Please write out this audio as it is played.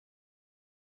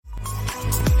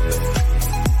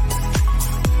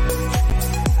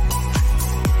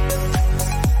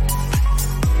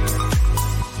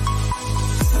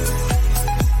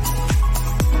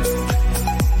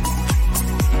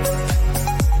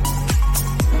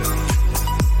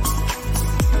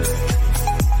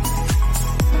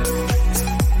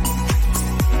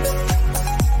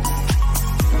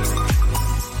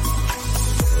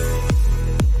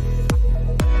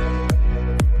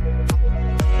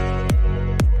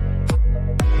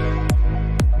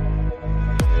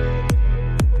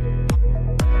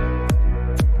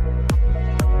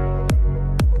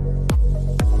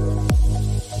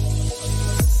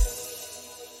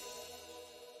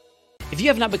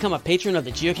have not become a patron of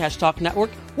the Geocache Talk Network,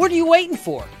 what are you waiting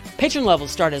for? Patron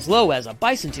levels start as low as a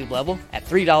Bison Tube level at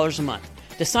 $3 a month.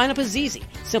 To sign up is easy.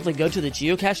 Simply go to the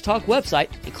Geocache Talk website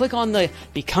and click on the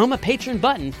Become a Patron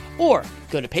button, or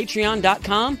go to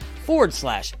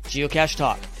patreon.com/Geocache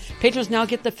Talk. Patrons now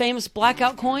get the famous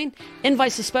Blackout coin,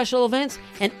 invites to special events,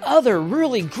 and other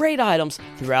really great items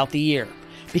throughout the year.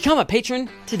 Become a patron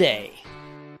today.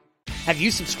 Have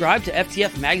you subscribed to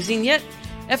FTF Magazine yet?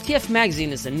 FTF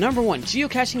Magazine is the #1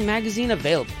 geocaching magazine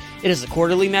available. It is a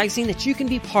quarterly magazine that you can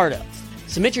be part of.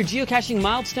 Submit your geocaching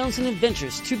milestones and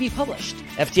adventures to be published.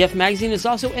 FTF Magazine is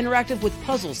also interactive with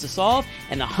puzzles to solve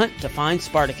and a hunt to find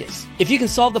Spartacus. If you can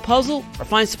solve the puzzle or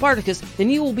find Spartacus, then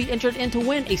you will be entered in to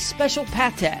win a special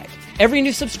pack tag. Every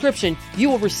new subscription, you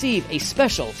will receive a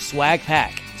special swag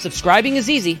pack. Subscribing is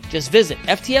easy. Just visit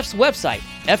FTF's website,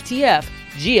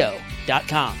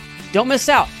 ftfgeo.com. Don't miss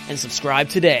out and subscribe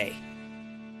today.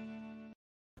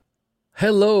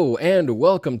 Hello and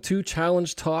welcome to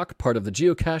Challenge Talk, part of the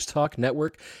Geocache Talk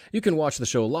Network. You can watch the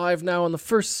show live now on the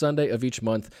first Sunday of each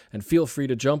month, and feel free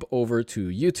to jump over to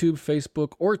YouTube,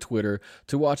 Facebook, or Twitter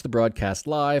to watch the broadcast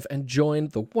live and join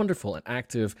the wonderful and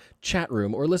active chat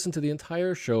room, or listen to the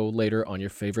entire show later on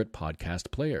your favorite podcast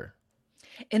player.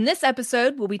 In this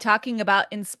episode, we'll be talking about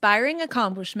inspiring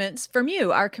accomplishments from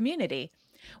you, our community.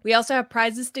 We also have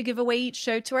prizes to give away each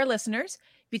show to our listeners.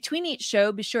 Between each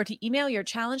show, be sure to email your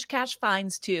Challenge Cache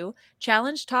finds to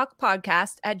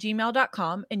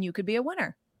challengetalkpodcast@gmail.com, and you could be a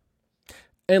winner.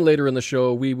 And later in the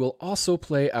show, we will also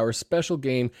play our special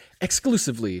game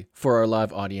exclusively for our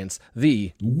live audience,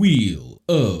 the Wheel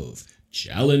of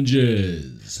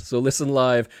Challenges. So listen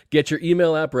live, get your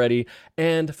email app ready,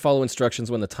 and follow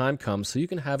instructions when the time comes so you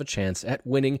can have a chance at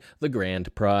winning the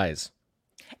grand prize.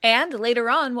 And later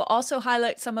on, we'll also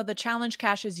highlight some of the challenge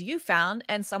caches you found,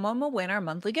 and someone will win our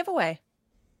monthly giveaway.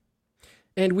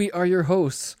 And we are your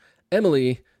hosts,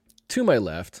 Emily, to my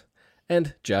left,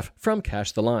 and Jeff from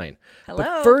Cache the Line. Hello.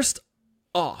 But first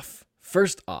off,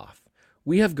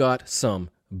 we have got some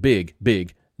big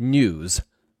news.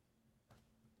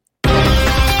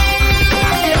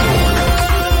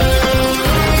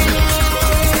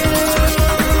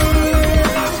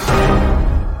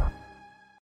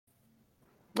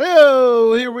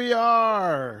 Whoa, here we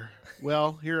are.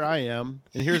 Well, here I am,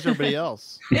 and here's everybody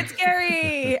else. It's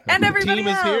Gary and everybody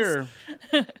else. The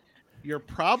team is here. You're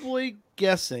probably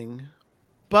guessing,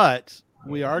 but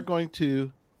we are going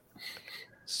to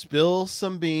spill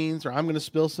some beans, or I'm going to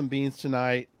spill some beans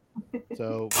tonight.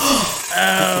 So,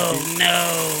 Oh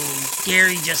no,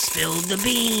 Gary just spilled the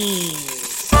beans.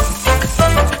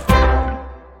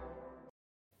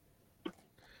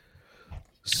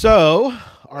 So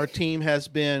our team has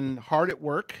been hard at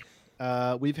work.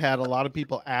 We've had a lot of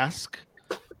people ask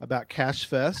about Cache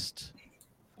Fest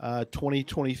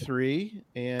 2023,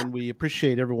 and we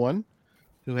appreciate everyone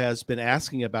who has been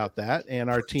asking about that. And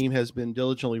our team has been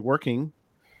diligently working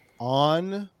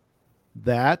on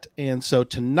that. And so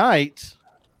tonight,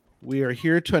 we are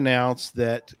here to announce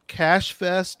that Cache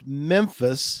Fest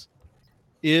Memphis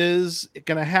is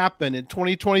going to happen in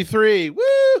 2023. Woo!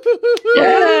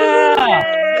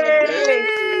 Yeah!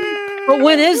 But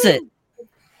when is it?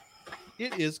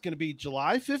 It is going to be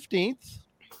July 15th,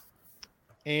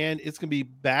 and it's going to be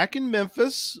back in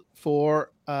Memphis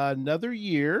for another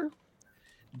year.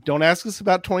 Don't ask us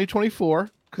about 2024,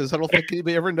 because I don't think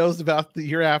anybody ever knows about the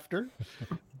year after.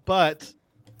 But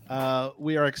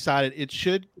we are excited.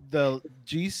 The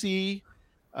GC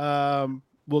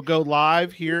will go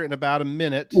live here in about a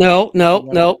minute. No.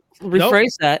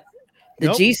 Rephrase that. The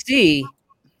GC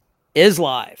is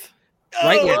live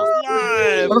right now.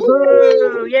 Live.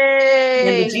 Woohoo!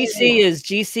 Yay! And the GC is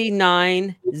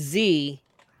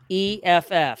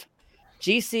GC9ZEFF.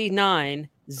 GC9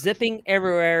 zipping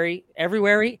everywhere,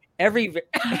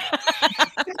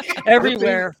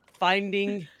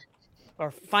 finding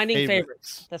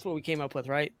favorites. That's what we came up with,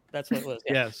 right? That's what it was.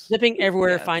 Yeah. Yes. Zipping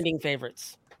everywhere, finding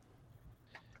favorites.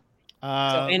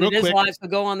 And it is live, so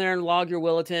go on there and log your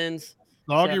Willetins.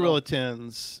 Log your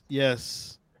Willetins.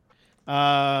 Yes.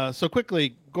 So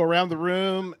quickly go around the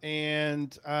room,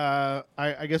 and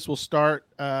I guess we'll start.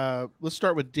 Let's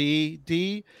start with D.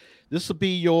 D, this will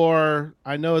be your.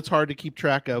 I know it's hard to keep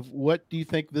track of. What do you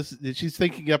think this? She's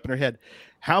thinking up in her head.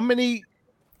 How many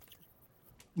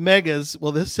megas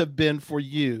will this have been for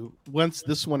you once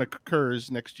this one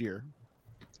occurs next year?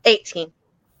 18.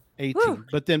 18. Woo.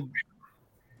 But then,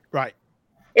 right.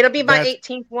 It'll be my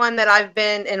 18th one that I've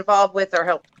been involved with or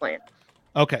helped plan.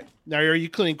 Okay. Now, are you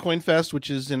including CoinFest, which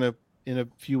is in a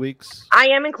few weeks? I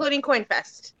am including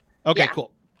CoinFest. Okay, Yeah.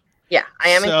 cool. Yeah, I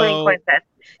am including CoinFest.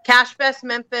 Cache Fest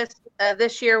Memphis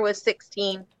this year was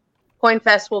 16. Coin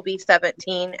Fest will be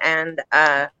 17, and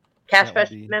Cash That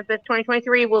Fest would be- Memphis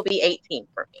 2023 will be 18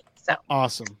 for me. So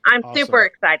Awesome. I'm Awesome. super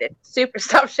excited. Super.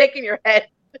 Stop shaking your head.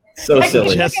 So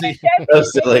silly. Jesse, So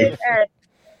silly.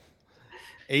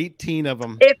 18 of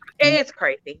them. It's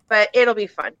crazy, but it'll be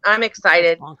fun. I'm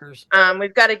excited. Bonkers.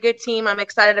 We've got a good team. I'm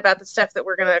excited about the stuff that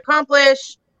we're going to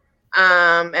accomplish.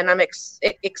 And I'm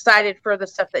excited for the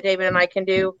stuff that David and I can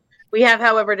do. We have,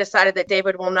 however, decided that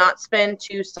David will not spend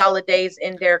 2 solid days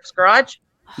in Derek's garage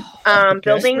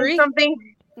building Three?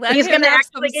 something. Let He's him gonna have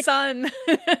actually some get- sun.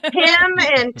 Him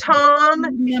and Tom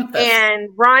and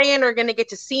Ryan are going to get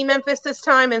to see Memphis this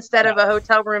time instead of a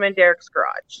hotel room in Derek's garage.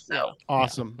 So,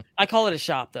 Awesome. I call it a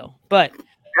shop though, but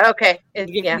okay.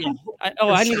 Yeah.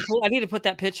 I need to put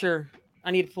that picture.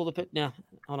 I need to pull the picture. No,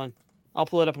 hold on. I'll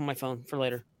pull it up on my phone for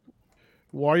later.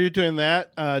 While you're doing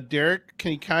that, Derek,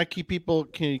 can you kind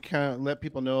of let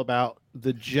people know about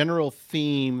the general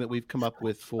theme that we've come up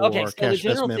with for Okay, so the Cash Fest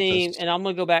general theme, Memphis? and I'm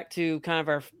going to go back to kind of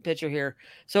our picture here.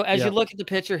 So as you Yep. look at the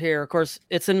picture here, of course,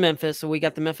 it's in Memphis. So we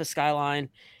got the Memphis skyline.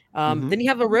 Mhm. Then you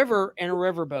have a river and a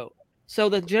riverboat. So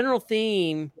the general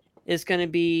theme is going to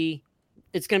be,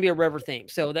 it's going to be a river theme.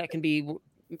 So that can be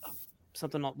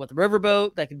something with a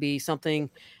riverboat. That could be something,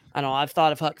 I don't know, I've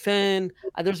thought of Huck Finn.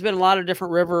 There's been a lot of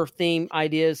different river theme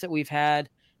ideas that we've had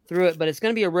through it, but it's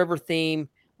going to be a river theme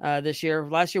this year.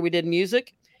 Last year we did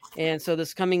music. And so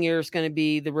this coming year is going to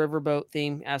be the riverboat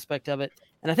theme aspect of it.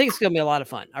 And I think it's going to be a lot of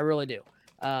fun. I really do.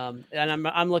 And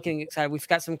I'm looking excited. We've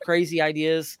got some crazy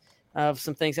ideas of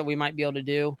some things that we might be able to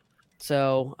do.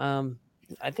 So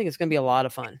I think it's going to be a lot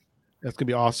of fun. That's gonna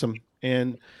be awesome.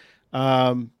 And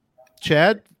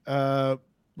Chad,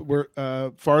 we're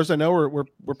far as I know,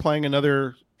 we're playing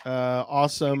another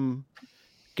awesome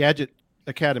Gadget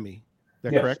Academy. Is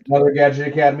that Yes, correct? another Gadget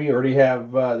Academy. Already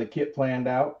have the kit planned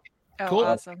out. Oh, Cool.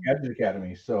 awesome. Gadget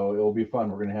Academy. So it'll be fun.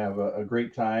 We're going to have a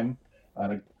great time.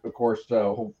 And of course,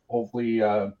 hopefully,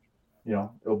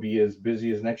 it'll be as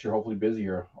busy as next year, hopefully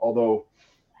busier. Although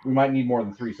we might need more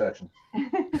than 3 sections.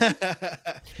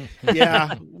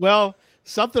 Yeah. Well,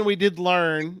 something we did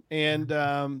learn, and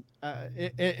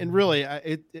really,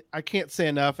 I can't say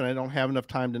enough, and I don't have enough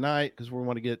time tonight because we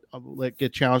want to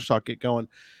get Challenge Talk get going.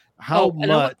 How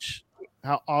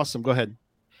awesome! Go ahead.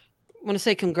 I want to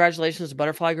say congratulations to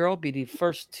Butterfly Girl. Be the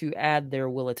first to add their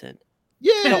Williton.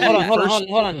 Yeah. No, hold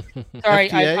on. Sorry,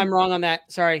 FTA? I'm wrong on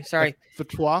that. Sorry.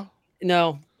 Fatwa.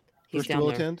 No, he's First down will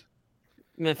there. attend.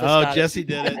 Memphis. Oh, got it. Jesse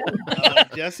did it.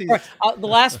 Jesse's. The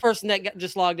last person that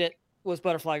just logged it was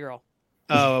Butterfly Girl.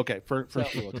 Oh, okay. First So-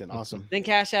 will attend. Awesome. Then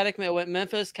Cash Addict Mel went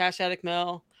Memphis. Cash Addict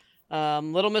Mel,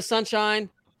 Little Miss Sunshine,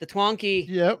 the Twonky.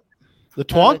 Yep. The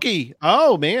Twonky.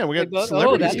 Oh man, we got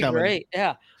celebrities that'd be coming. great.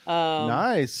 Yeah.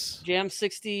 Nice. Jam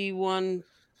 6100,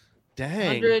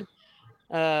 Dang.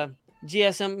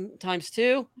 GSM times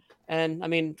 2. And I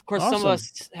mean, of course, some of Awesome.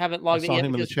 us haven't logged I it saw yet him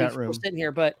in the because chat we're room. sitting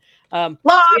here, but Log.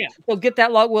 yeah, so get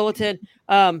that log, Williton.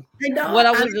 What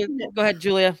I was go ahead,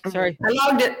 Julia. Sorry. I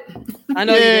logged it. I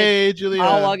know you did. Yay, Julia.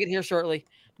 I'll log it here shortly.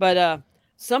 But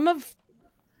some of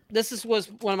this was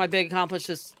one of my big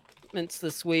accomplishments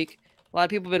this week. A lot of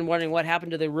people have been wondering what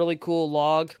happened to the really cool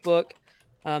log book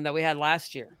that we had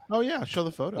last year. Oh yeah, show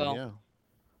the photo. Well, yeah.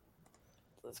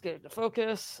 Let's get it to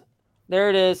focus. There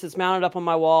it is. It's mounted up on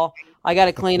my wall. I got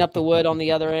to clean up the wood on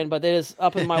the other end, but it is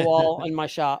up in my wall in my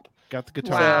shop. Got the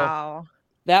guitar. Wow.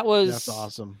 That was That's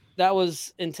awesome. That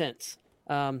was intense.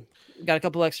 Got a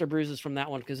couple extra bruises from that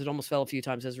one because it almost fell a few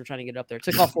times as we're trying to get it up there. It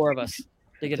took all 4 of us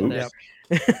to get it there.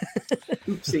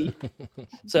 Oopsie.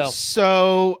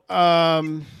 So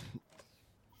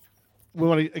We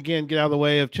want to again get out of the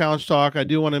way of Challenge Talk. I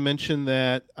do want to mention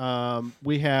that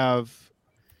we have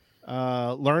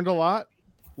learned a lot.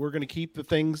 We're going to keep the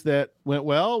things that went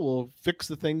well. We'll fix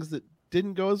the things that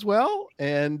didn't go as well.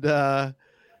 And I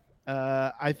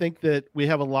think that we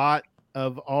have a lot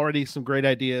of already some great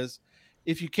ideas.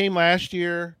 If you came last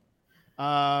year,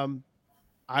 I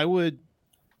would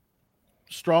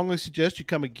strongly suggest you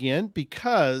come again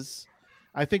because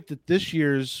I think that this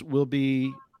year's will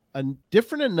be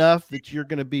different enough that you're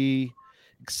going to be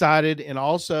excited. And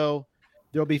also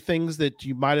there'll be things that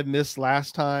you might've missed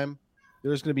last time.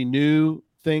 There's going to be new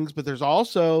things, but there's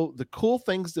also the cool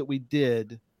things that we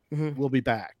did will be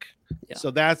back. Yeah.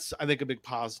 So that's, I think, a big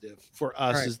positive for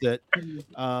us Right. is that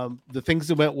the things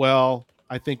that went well,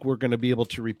 I think we're going to be able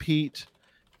to repeat.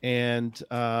 And,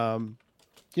 from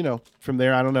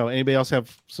there, I don't know. Anybody else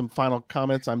have some final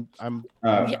comments? We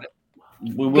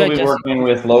will Good, be Jesse. working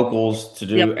with locals to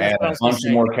Yep, that's add what I a was gonna bunch say.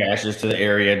 of more caches to the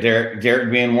area.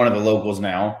 Derek being one of the locals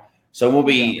now. So there'll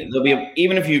be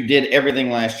even if you did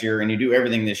everything last year and you do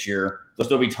everything this year, there'll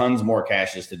still be tons more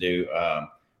caches to do.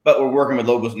 but we're working with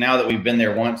locals now that we've been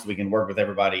there once. We can work with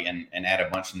everybody and add a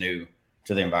bunch new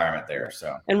to the environment there.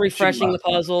 So and refreshing the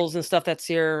puzzles and stuff that's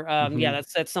here. Yeah,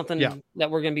 that's something Yeah.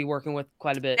 that we're going to be working with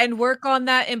quite a bit. And work on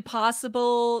that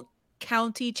impossible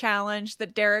county challenge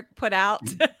that Derek put out.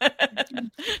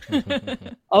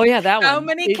 Oh yeah, that one. How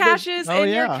many caches in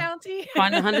your county?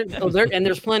 Find 100. And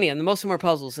there's plenty, and most of them are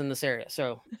puzzles in this area.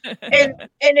 So, and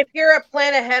if you're a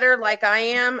plan aheader like I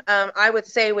am, I would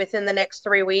say within the next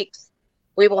 3 weeks,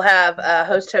 we will have a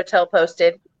host hotel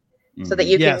posted, so that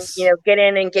you can get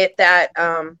in and get that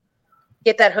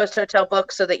host hotel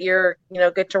book, so that you're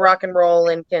good to rock and roll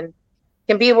and can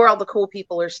be where all the cool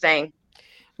people are staying.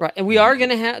 Right, and we are going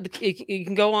to have. You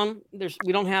can go on.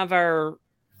 We don't have our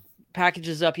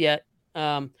packages up yet,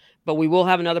 but we will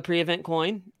have another pre-event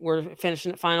coin. We're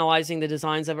finalizing the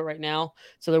designs of it right now,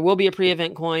 so there will be a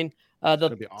pre-event coin.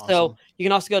 That'd be awesome. So you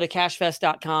can also go to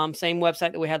cashfest.com, same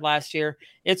website that we had last year.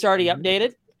 It's already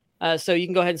updated, so you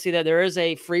can go ahead and see that there is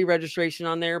a free registration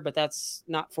on there, but that's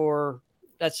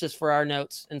just for our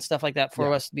notes and stuff like that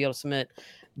for us to be able to submit.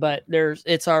 But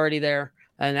it's already there.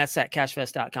 And that's at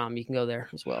cashfest.com. You can go there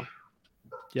as well.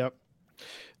 Yep.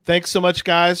 Thanks so much,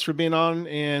 guys, for being on.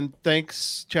 And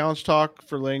thanks, Challenge Talk,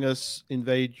 for letting us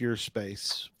invade your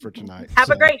space for tonight. Have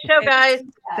a great show, guys.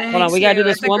 Hold on. We got to do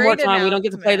this one more time. We don't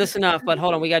get to play this enough, but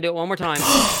hold on. We got to do it one more time.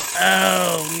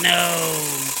 Oh,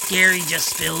 no. Gary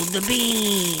just spilled the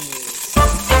beans.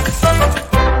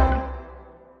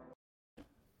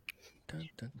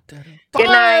 Good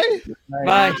night.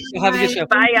 Bye. Have a good show.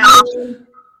 Bye, y'all.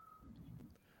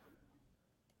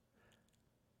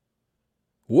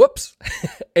 Whoops.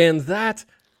 And that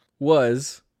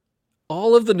was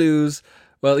all of the news.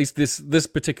 Well, at least this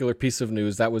particular piece of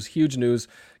news. That was huge news.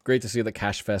 Great to see that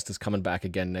Cash Fest is coming back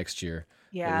again next year.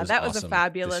 Yeah, that was a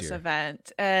fabulous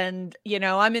event. And,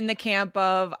 I'm in the camp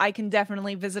of I can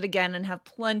definitely visit again and have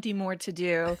plenty more to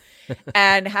do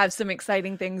and have some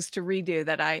exciting things to redo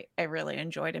that I really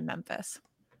enjoyed in Memphis.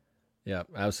 Yeah,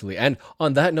 absolutely. And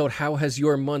on that note, how has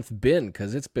your month been?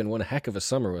 Because it's been one heck of a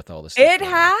summer with all this stuff. It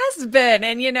has been.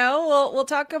 And, we'll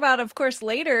talk about, of course,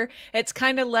 later. It's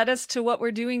kind of led us to what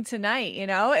we're doing tonight.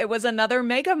 It was another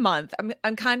mega month.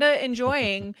 I'm kind of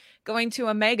enjoying going to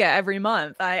a mega every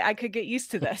month. I could get used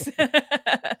to this.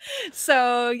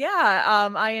 So,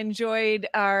 I enjoyed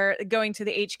going to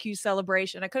the HQ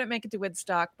celebration. I couldn't make it to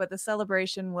Woodstock, but the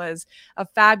celebration was a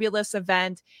fabulous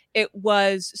event. It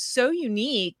was so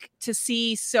unique to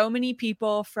see so many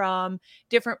people from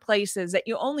different places that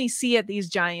you only see at these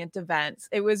giant events.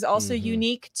 It was also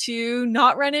unique to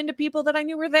not run into people that I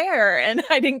knew were there, and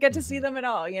I didn't get to see them at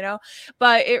all,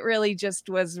 but it really just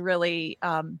was really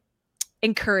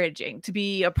encouraging to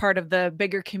be a part of the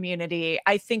bigger community.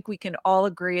 I think we can all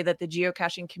agree that the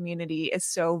geocaching community is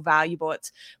so valuable.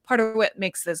 It's part of what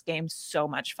makes this game so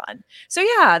much fun. So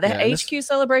the HQ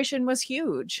celebration was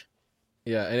huge.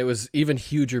 Yeah, and it was even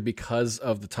huger because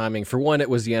of the timing. For one, it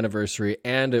was the anniversary,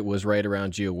 and it was right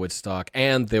around Geo Woodstock,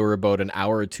 and they were about an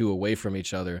hour or two away from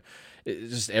each other.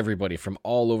 Just everybody from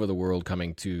all over the world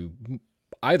coming to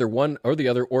either one or the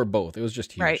other or both. It was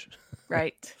just huge.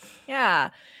 Right. Yeah.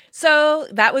 So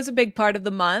that was a big part of the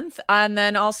month. And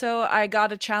then also I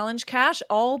got a challenge cache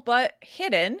all but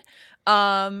hidden.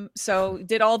 So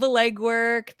did all the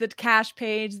legwork, the cache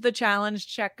page, the challenge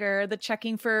checker, the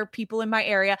checking for people in my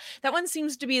area. That one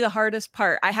seems to be the hardest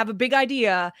part. I have a big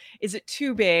idea. Is it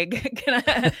too big?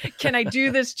 Can I do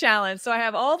this challenge? So I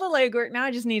have all the legwork. Now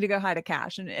I just need to go hide a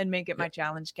cache and make it my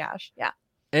challenge cache. Yeah.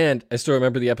 And I still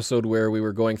remember the episode where we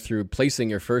were going through placing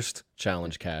your first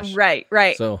challenge cache. Right.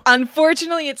 So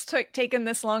unfortunately, it's taken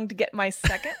this long to get my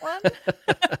second one.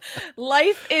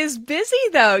 Life is busy,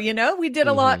 though. We did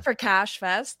a lot for Cache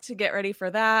Fest to get ready for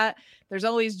that. There's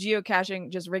always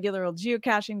geocaching, just regular old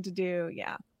geocaching to do.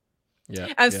 Yeah.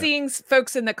 I'm seeing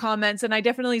folks in the comments, and I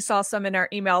definitely saw some in our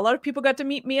email. A lot of people got to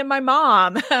meet me and my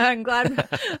mom. I'm glad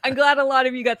a lot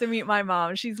of you got to meet my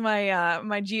mom. She's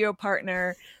my geo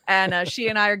partner, and she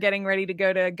and I are getting ready to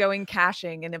go to Going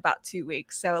Caching in about 2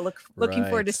 weeks. So looking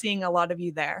forward to seeing a lot of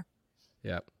you there.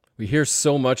 Yeah. We hear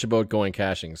so much about Going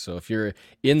Caching. So if you're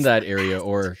in that area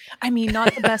or...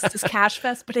 not the best is Cache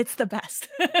Fest, but it's the best.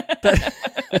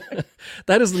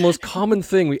 That is the most common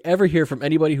thing we ever hear from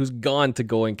anybody who's gone to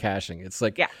Going Caching. It's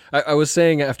like, I was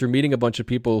saying after meeting a bunch of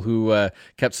people who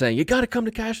kept saying, you got to come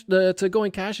to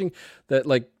Going Caching, that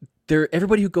like,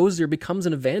 everybody who goes there becomes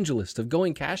an evangelist of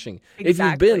Going Caching. Exactly. If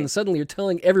you've been, suddenly you're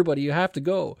telling everybody you have to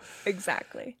go.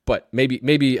 Exactly. But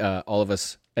maybe all of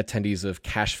us attendees of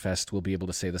Cache Fest will be able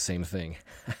to say the same thing.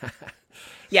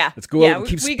 Yeah. Let's go out and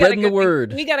keep spreading the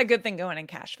word. We got a good thing going in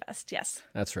Cache Fest. Yes.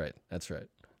 That's right.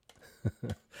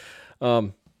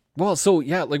 Well, so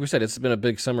yeah, like we said, it's been a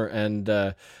big summer, and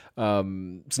so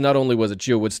not only was it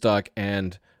Geo Woodstock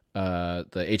and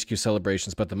the HQ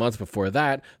celebrations, but the month before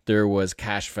that there was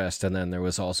Cash Fest, and then there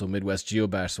was also Midwest Geo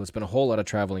Bash. So it's been a whole lot of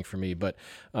traveling for me. But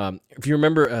if you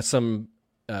remember some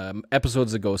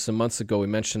episodes ago, some months ago, we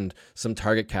mentioned some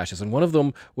target caches, and one of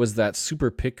them was that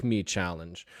Super Pick Me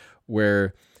challenge,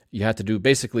 where you had to do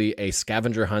basically a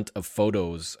scavenger hunt of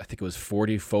photos. I think it was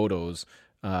 40 photos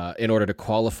in order to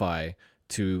qualify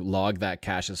to log that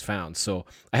cache as found. So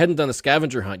I hadn't done the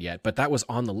scavenger hunt yet, but that was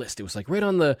on the list. It was like right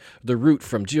on the route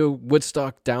from Geo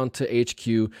Woodstock down to HQ.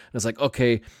 And I was like,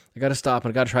 okay, I got to stop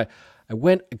and I got to try.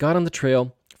 I got on the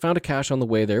trail, found a cache on the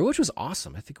way there, which was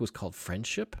awesome. I think it was called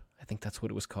Friendship. I think that's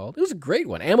what it was called. It was a great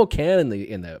one. Ammo can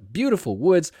in the beautiful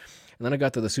woods. And then I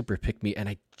got to the Super Pick Me and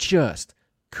I just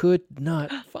could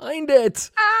not find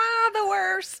it. The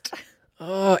worst.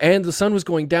 Oh, and the sun was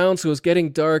going down, so it was getting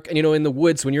dark. And, in the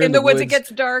woods, when you're in the woods, it gets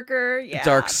darker. Yeah,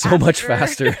 dark so much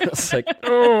faster. I was like,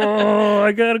 oh,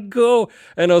 I gotta go.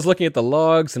 And I was looking at the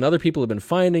logs, and other people have been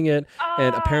finding it.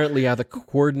 And apparently, the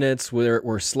coordinates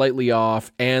were slightly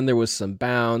off, and there was some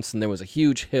bounce, and there was a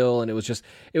huge hill, and it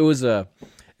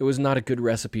was not a good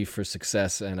recipe for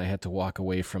success, and I had to walk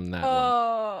away from that one.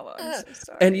 Oh, I'm so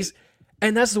sorry.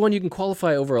 And that's the one you can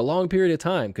qualify over a long period of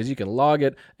time, because you can log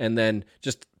it and then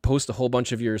just post a whole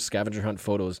bunch of your scavenger hunt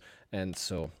photos. And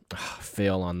so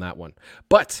fail on that one.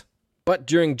 But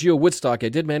during Geo Woodstock, I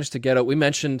did manage to get out.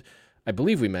 I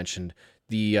believe we mentioned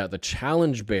the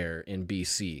challenge bear in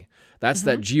BC. That's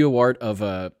that geo art of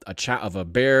a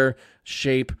bear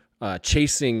shape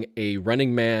chasing a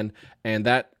running man, and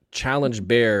that challenge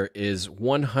bear is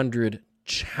 100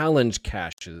 challenge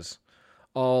caches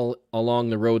all along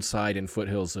the roadside and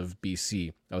foothills of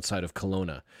BC outside of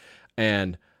Kelowna.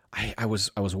 And I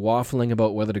was waffling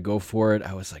about whether to go for it.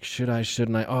 I was like, should I,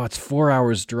 shouldn't I? Oh, it's 4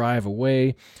 hours drive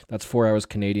away. That's 4 hours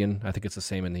Canadian. I think it's the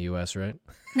same in the US, right?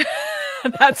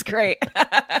 That's great.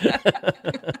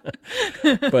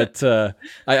 But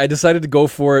I decided to go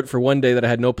for it for one day that I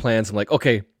had no plans. I'm like,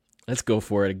 okay, let's go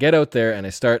for it. I get out there and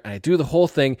I do the whole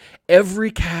thing.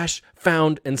 Every cache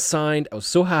found and signed. I was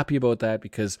so happy about that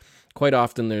because quite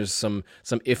often there's some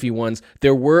iffy ones.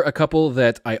 There were a couple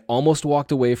that I almost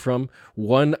walked away from.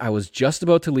 One I was just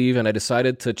about to leave and I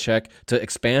decided to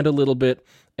expand a little bit.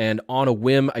 And on a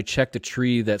whim, I checked a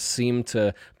tree that seemed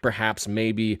to perhaps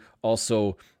maybe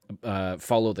also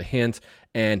follow the hint.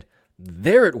 And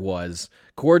there it was.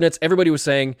 Coordinates, everybody was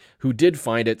saying who did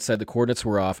find it said the coordinates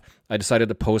were off. I decided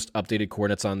to post updated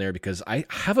coordinates on there because I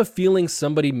have a feeling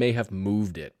somebody may have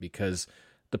moved it because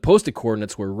the posted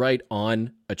coordinates were right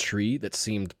on a tree that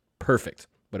seemed perfect,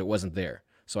 but it wasn't there.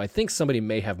 So I think somebody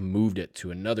may have moved it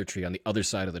to another tree on the other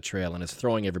side of the trail and it's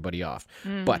throwing everybody off.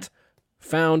 But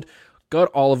got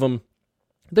all of them.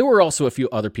 There were also a few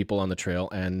other people on the trail,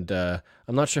 and I'm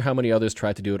not sure how many others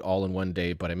tried to do it all in one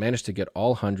day, but I managed to get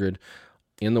all 100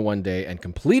 in the one day and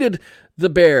completed the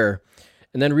bear,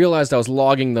 and then realized I was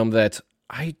logging them that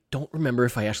I don't remember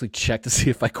if I actually checked to see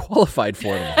if I qualified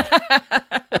for them.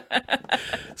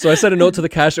 So I sent a note to the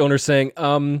cache owner saying,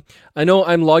 I know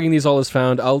I'm logging these all as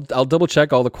found. I'll double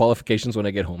check all the qualifications when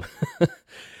I get home.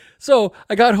 So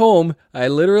I got home. I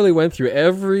literally went through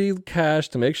every cache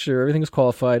to make sure everything was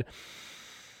qualified.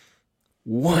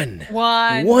 One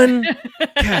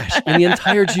cache in the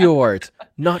entire GeoArt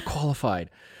not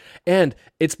qualified. And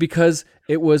it's because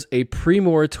it was a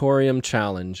pre-moratorium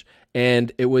challenge,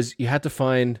 and you had to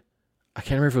find, I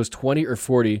can't remember if it was 20 or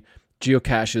 40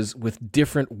 geocaches with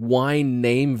different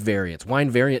wine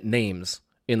variant names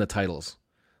in the titles.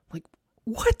 Like,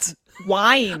 what?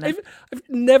 Wine. I've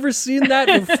never seen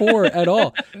that before at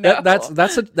all. No.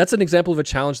 That's an example of a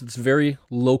challenge that's very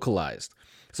localized.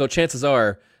 So chances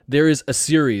are there is a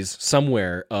series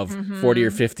somewhere of 40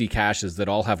 or 50 caches that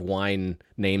all have wine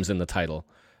names in the title.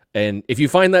 And if you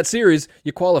find that series,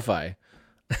 you qualify.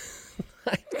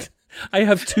 I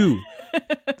have 2.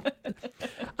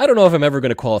 I don't know if I'm ever going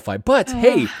to qualify, but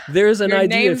hey, there's an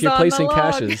idea if you're placing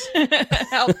caches.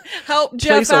 help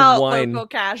Jeff out, local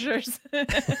cachers.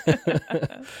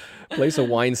 Place a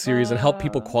wine series and help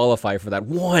people qualify for that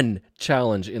one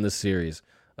challenge in the series.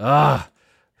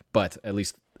 But at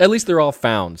least they're all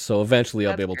found, so eventually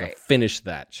I'll be able to finish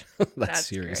that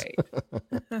series.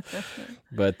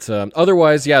 But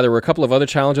otherwise, yeah, there were a couple of other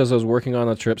challenges I was working on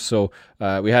the trip. So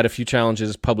we had a few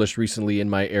challenges published recently in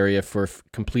my area for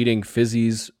completing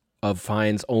fizzies of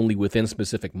finds only within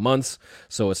specific months.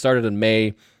 So it started in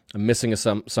May. I'm missing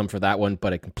some for that one,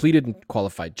 but I completed and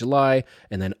qualified July.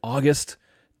 And then August,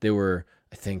 there were,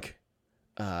 I think,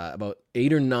 about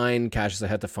 8 or 9 caches I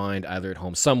had to find either at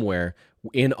home somewhere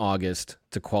in August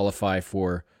to qualify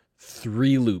for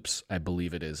 3 loops, I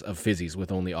believe it is, of fizzies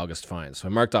with only August finds. So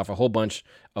I marked off a whole bunch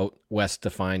out west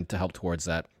to find to help towards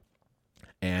that.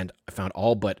 And I found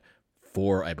all but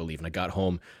 4, I believe. And I got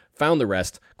home, found the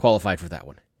rest, qualified for that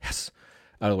one. Yes,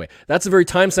 out of the way. That's a very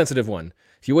time-sensitive one.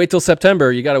 If you wait till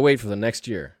September, you got to wait for the next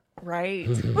year. Right.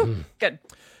 Ooh, good.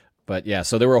 But yeah,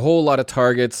 so there were a whole lot of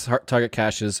target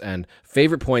caches and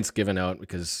favorite points given out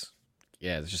because,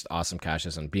 yeah, it's just awesome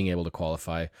caches and being able to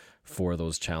qualify for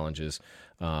those challenges.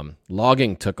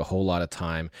 Logging took a whole lot of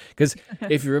time because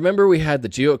if you remember, we had the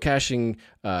geocaching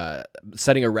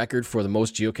setting a record for the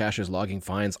most geocachers logging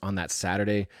finds on that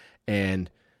Saturday.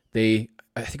 And I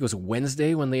think it was a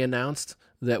Wednesday when they announced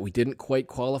that we didn't quite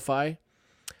qualify.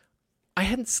 I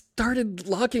hadn't started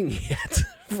logging yet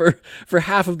for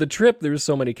half of the trip. There were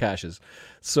so many caches.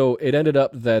 So it ended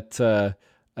up that I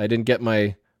didn't get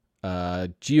my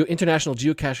International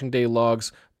Geocaching Day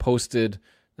logs posted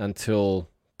until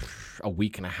a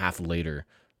week and a half later,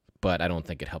 but I don't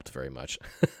think it helped very much.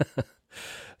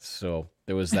 So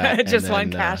there was that. Just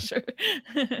one cacher.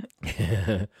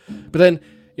 But then,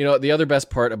 the other best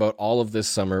part about all of this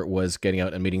summer was getting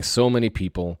out and meeting so many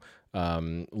people,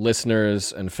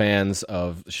 listeners and fans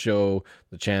of the show,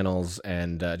 the channels,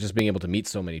 and just being able to meet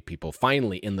so many people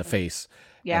finally in the face.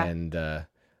 Yeah. And,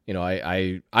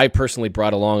 I personally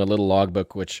brought along a little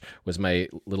logbook, which was my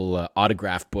little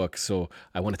autograph book. So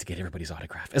I wanted to get everybody's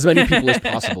autograph, as many people as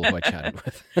possible who I chatted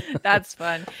with. That's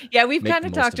fun. Yeah, we've Make kind the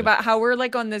of most talked of it. about how we're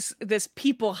like on this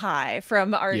people high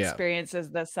from our Yeah.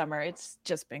 experiences this summer. It's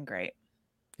just been great.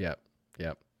 Yep.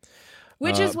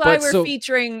 Which is why but we're so-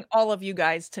 featuring all of you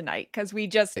guys tonight, because we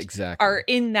just Exactly. are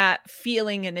in that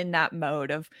feeling and in that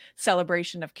mode of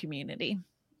celebration of community.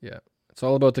 Yeah. It's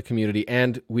all about the community,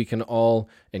 and we can all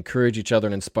encourage each other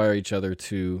and inspire each other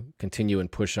to continue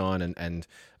and push on and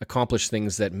accomplish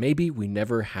things that maybe we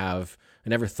never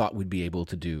thought we'd be able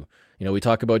to do. We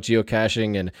talk about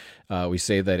geocaching and we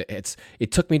say that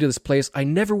it took me to this place I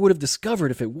never would have discovered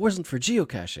if it wasn't for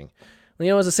geocaching.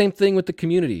 It's the same thing with the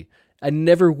community. I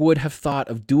never would have thought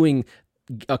of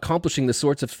accomplishing the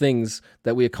sorts of things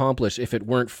that we accomplish if it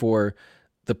weren't for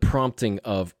the prompting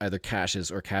of either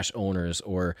caches or cache owners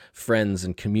or friends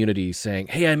and community saying,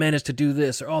 "Hey, I managed to do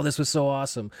this," or "Oh, this was so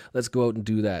awesome. Let's go out and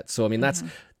do that." So,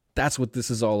 that's what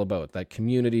this is all about, that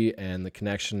community and the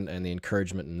connection and the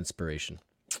encouragement and inspiration.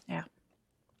 Yeah.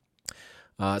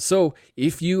 So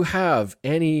if you have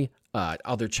any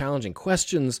other challenging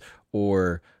questions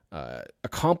or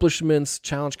accomplishments,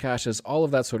 challenge caches, all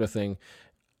of that sort of thing,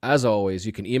 as always,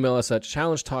 you can email us at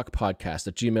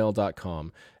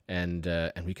challengetalkpodcast@gmail.com, and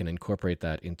we can incorporate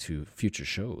that into future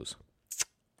shows.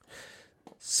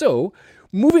 So,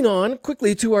 moving on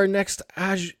quickly to our next,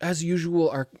 as usual,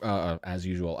 our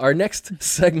next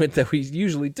segment that we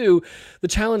usually do, the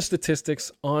challenge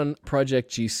statistics on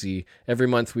Project GC. Every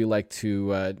month we like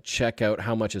to check out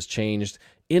how much has changed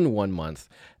in 1 month.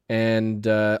 And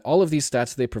all of these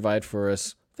stats they provide for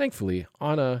us, thankfully,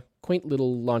 on a quaint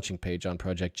little launching page on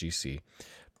Project GC.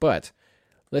 But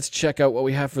let's check out what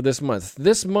we have for this month.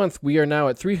 This month, we are now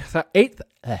at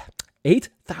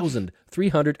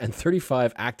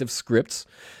 8,335 active scripts.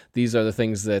 These are the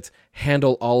things that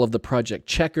handle all of the project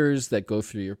checkers that go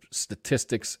through your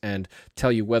statistics and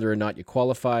tell you whether or not you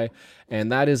qualify.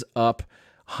 And that is up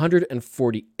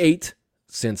 148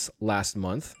 since last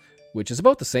month, which is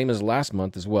about the same as last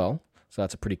month as well. So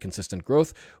that's a pretty consistent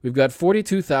growth. We've got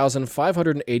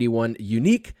 42,581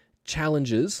 unique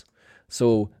challenges.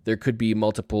 So there could be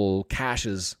multiple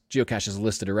geocaches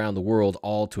listed around the world,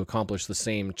 all to accomplish the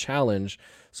same challenge.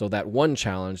 So that one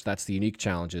challenge, that's the unique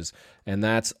challenges. And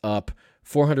that's up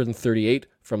 438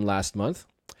 from last month.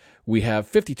 We have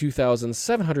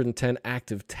 52,710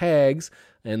 active tags,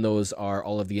 and those are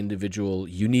all of the individual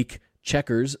unique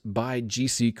checkers by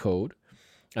GC code.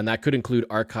 And that could include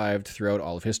archived throughout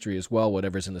all of history as well,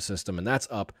 whatever's in the system. And that's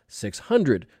up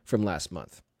 600 from last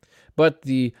month. But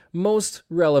the most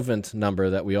relevant number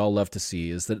that we all love to see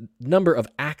is the number of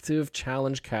active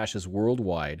challenge caches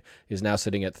worldwide is now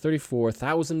sitting at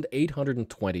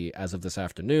 34,820 as of this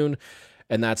afternoon.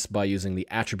 And that's by using the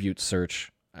attribute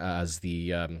search as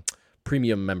the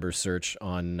premium member search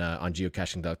on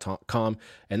geocaching.com.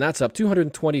 And that's up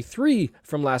 223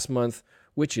 from last month,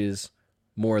 which is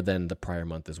more than the prior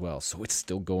month as well. So it's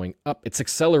still going up. It's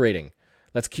accelerating.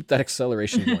 Let's keep that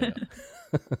acceleration going up.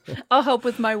 I'll help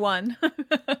with my one.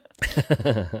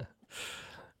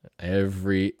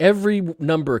 Every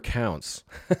number counts.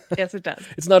 Yes, it does.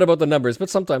 It's not about the numbers, but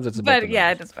sometimes it's about But the yeah,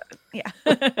 numbers. it is.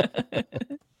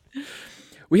 Yeah.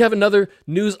 We have another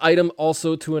news item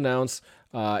also to announce.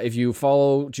 If you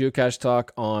follow Geocache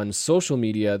Talk on social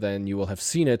media, then you will have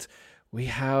seen it. we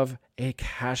have a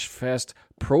CashFest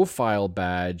profile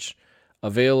badge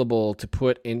available to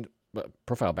put in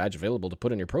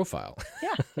your profile.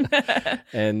 Yeah.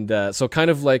 And so kind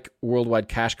of like Worldwide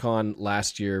CashCon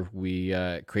last year, we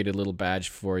created a little badge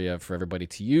for you for everybody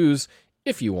to use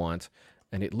if you want.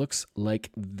 And it looks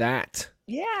like that.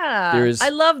 Yeah. I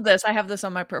love this. I have this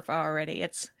on my profile already.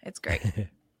 It's great.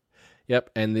 Yep.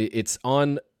 And it's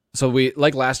on. So we,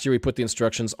 like last year, we put the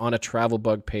instructions on a travel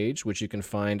bug page, which you can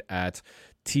find at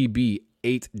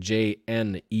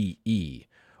tb8jnee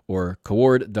or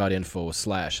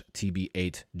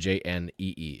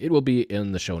coward.info/tb8jnee. It will be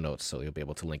in the show notes, so you'll be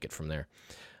able to link it from there.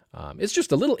 It's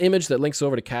just a little image that links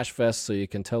over to CashFest, so you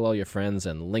can tell all your friends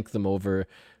and link them over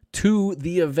to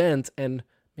the event and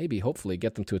maybe, hopefully,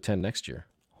 get them to attend next year.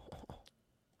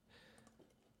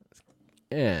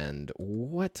 And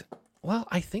what... Well,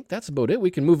 I think that's about it. We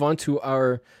can move on to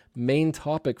our main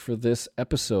topic for this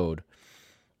episode.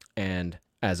 And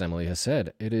as Emily has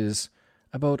said, it is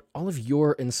about all of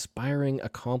your inspiring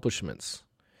accomplishments.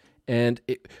 And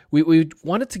we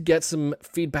wanted to get some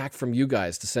feedback from you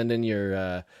guys to send in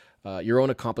your own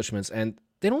accomplishments. And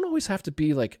they don't always have to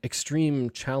be like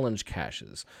extreme challenge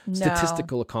caches,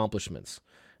 statistical accomplishments.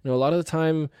 You know, a lot of the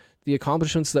time, the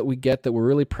accomplishments that we get that we're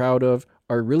really proud of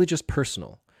are really just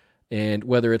personal. And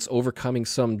whether it's overcoming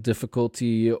some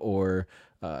difficulty or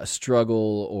a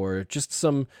struggle or just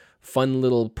some fun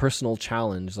little personal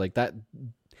challenge like that,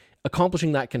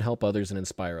 accomplishing that can help others and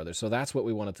inspire others. So that's what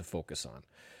we wanted to focus on.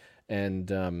 And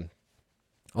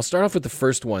I'll start off with the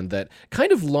first one that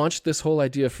kind of launched this whole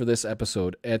idea for this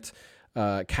episode at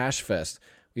CashFest.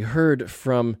 We heard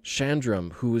from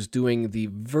Chandram, who was doing the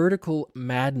Vertical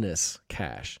Madness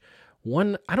cache.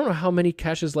 I don't know how many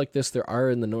caches like this there are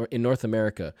in North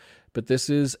America, but this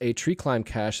is a tree climb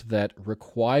cache that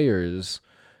requires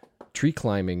tree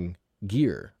climbing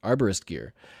gear, arborist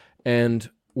gear. And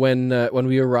when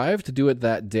we arrived to do it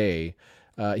that day,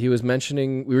 he was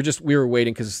mentioning we were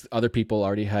waiting because other people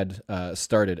already had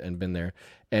started and been there.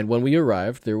 And when we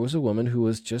arrived, there was a woman who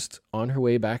was just on her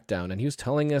way back down, and he was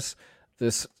telling us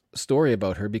this story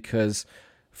about her because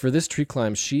for this tree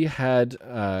climb, she had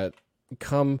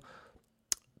come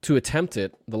to attempt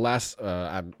it the last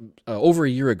over a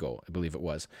year ago, I believe it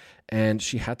was, and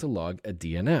she had to log a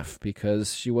DNF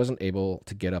because she wasn't able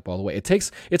to get up all the way.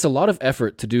 It's a lot of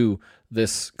effort to do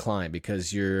this climb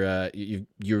because you're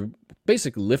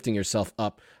basically lifting yourself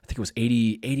up. I think it was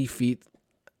 80 feet,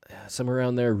 somewhere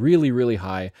around there, really, really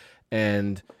high,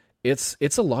 and it's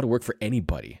a lot of work for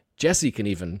anybody. Jesse can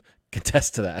even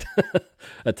attest to that.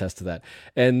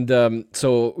 And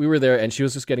so we were there, and she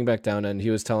was just getting back down, and he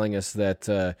was telling us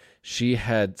that she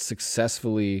had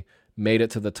successfully made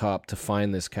it to the top to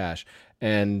find this cache.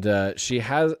 And she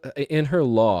has in her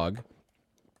log,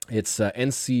 it's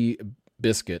NC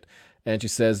Biscuit, and she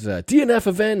says, DNF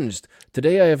avenged.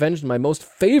 Today I avenged my most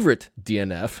favorite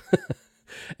DNF.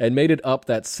 And made it up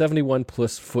that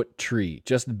 71-plus foot tree,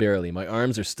 just barely. My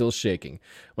arms are still shaking.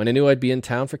 When I knew I'd be in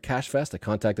town for CashFest, I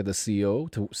contacted the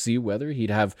CEO to see whether he'd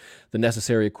have the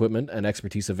necessary equipment and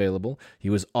expertise available. He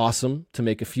was awesome to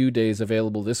make a few days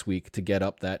available this week to get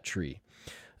up that tree,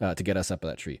 to get us up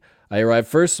that tree. I arrived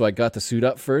first, so I got to suit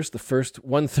up first. The first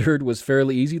 1/3 was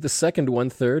fairly easy. The second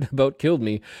 1/3 about killed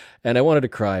me, and I wanted to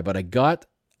cry, but I got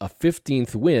a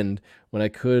 15th wind when I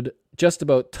could just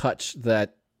about touch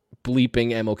that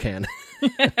bleeping ammo can.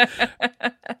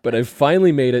 But I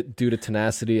finally made it due to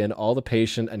tenacity and all the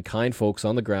patient and kind folks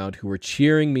on the ground who were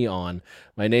cheering me on.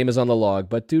 My name is on the log,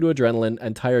 but due to adrenaline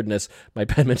and tiredness, my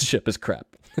penmanship is crap.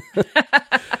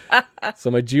 So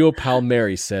my Geo pal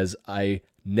Mary says I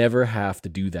never have to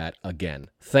do that again.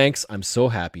 Thanks, I'm so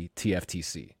happy,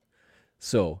 TFTC.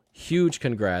 So huge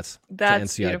congrats to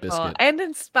NCI beautiful. Biscuit. And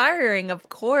inspiring, of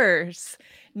course,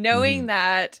 knowing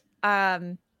that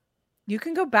you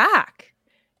can go back.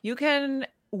 You can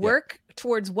work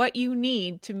towards what you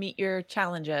need to meet your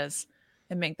challenges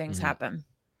and make things happen.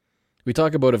 We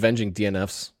talk about avenging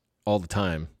DNFs all the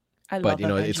time. But,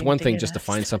 it's one thing just to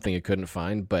find something you couldn't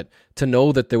find, but to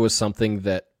know that there was something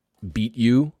that beat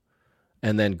you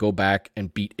and then go back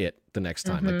and beat it the next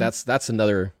time. Like that's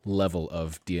another level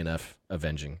of DNF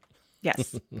avenging.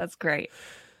 Yes, that's great.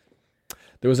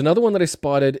 There was another one that I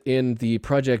spotted in the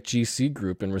Project GC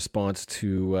group in response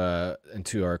to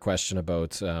our question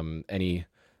about any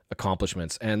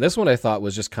accomplishments. And this one I thought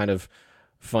was just kind of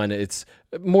fun. It's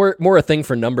more a thing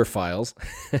for number files.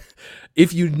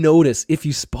 If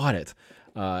you spot it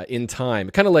in time,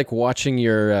 kind of like watching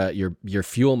your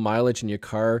fuel mileage in your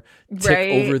car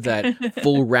tick over that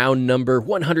full round number,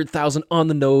 100,000 on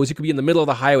the nose. You could be in the middle of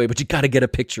the highway, but you got to get a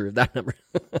picture of that number.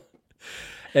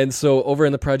 And so over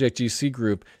in the Project GC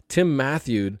group, Tim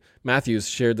Matthews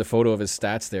shared the photo of his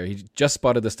stats there. He just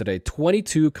spotted this today.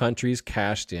 22 countries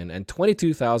cashed in and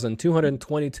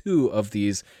 22,222 of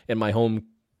these in my home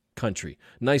country.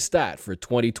 Nice stat for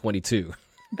 2022.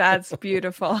 That's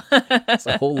beautiful. It's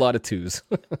a whole lot of twos.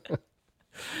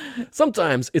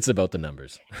 Sometimes it's about the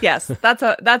numbers. Yes, that's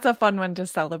a fun one to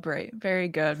celebrate. Very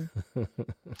good.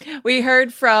 We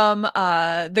heard from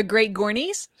the Great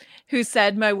Gornies, who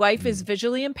said, my wife is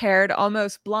visually impaired,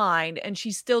 almost blind, and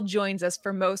she still joins us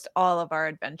for most all of our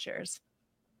adventures.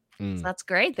 So that's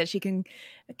great that she can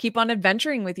keep on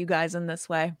adventuring with you guys in this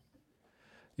way.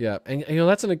 Yeah, and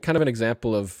that's kind of an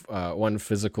example of one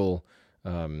physical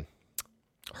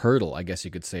hurdle, I guess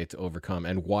you could say, to overcome,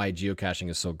 and why geocaching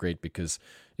is so great, because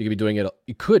you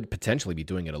could potentially be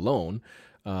doing it alone,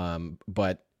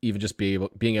 but even just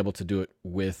being able to do it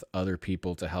with other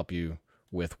people to help you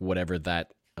with whatever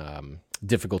that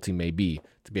difficulty may be,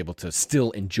 to be able to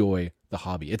still enjoy the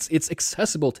hobby. It's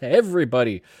accessible to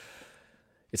everybody.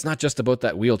 It's not just about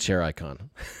that wheelchair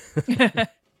icon.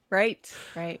 Right.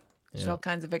 There's all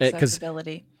kinds of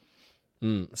accessibility.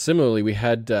 Similarly, we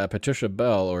had Patricia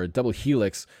Bell, or Double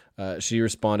Helix. She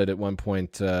responded at one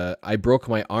point, I broke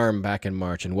my arm back in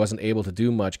March and wasn't able to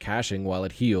do much caching while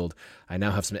it healed. I now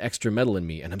have some extra metal in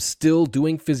me, and I'm still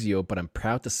doing physio, but I'm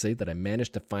proud to say that I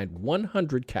managed to find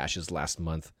 100 caches last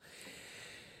month.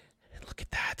 And look at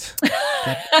that.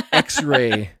 That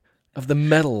X-ray of the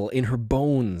metal in her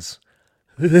bones.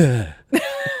 I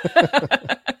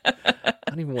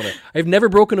don't even want to. I've never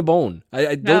broken a bone.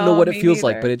 I don't know what it feels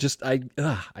like, but it just I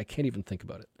can't even think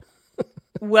about it.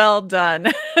 Well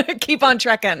done. Keep on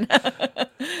trekking.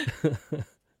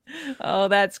 Oh,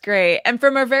 that's great. And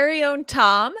from our very own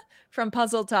Tom from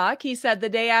Puzzle Talk, he said the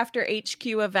day after HQ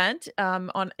event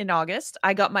in August,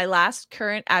 I got my last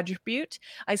current attribute.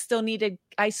 I still need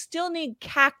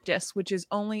Cactus, which is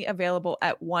only available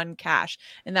at one cache,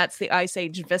 and that's the Ice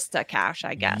Age Vista cache,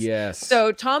 I guess. Yes.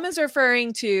 So Tom is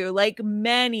referring to, like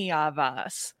many of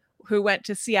us who went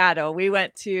to Seattle, we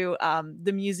went to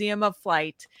the Museum of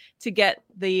Flight to get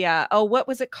the what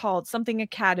was it called? Something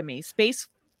Academy, Space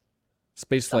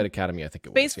Flight Academy, I think it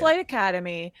was. Space Flight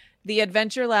Academy, the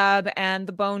Adventure Lab, and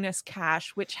the bonus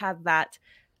cache, which had that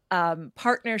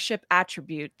partnership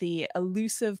attribute, the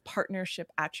elusive partnership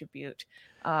attribute.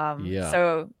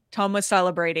 So Tom was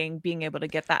celebrating being able to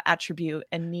get that attribute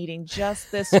and needing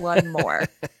just this one more.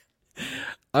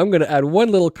 I'm going to add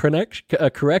one little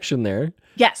correction there.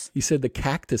 Yes. He said the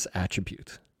Cactus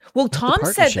attribute. Well, Tom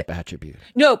said partnership attribute.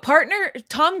 No,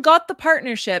 Tom got the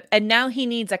partnership, and now he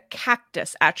needs a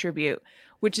Cactus attribute,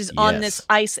 which is on this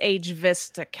Ice Age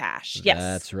Vista cache. Yes.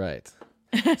 That's right.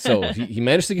 So he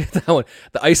managed to get that one.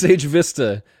 The Ice Age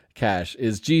Vista cache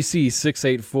is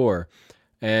GC684.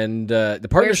 And the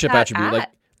partnership attribute,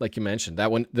 like you mentioned,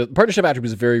 that one, the partnership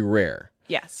attribute is very rare.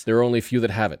 Yes. There are only a few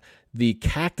that have it. The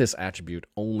Cactus attribute,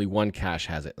 only one cache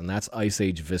has it, and that's Ice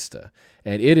Age Vista.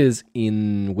 And it is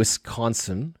in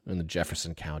Wisconsin, in the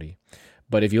Jefferson County.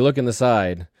 But if you look in the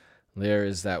side, there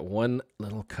is that one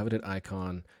little coveted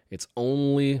icon. It's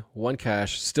only one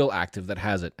cache still active that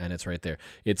has it, and it's right there.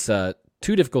 It's 2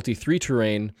 difficulty, 3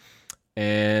 terrain,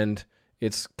 and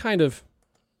it's kind of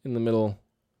in the middle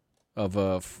of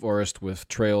a forest with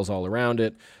trails all around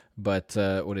it. But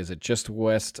what is it? Just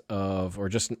west of, or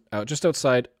just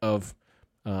outside of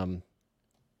Mukawanago?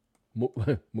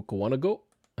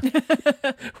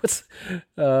 What's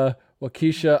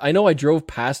Waukesha? I know I drove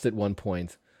past it one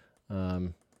point.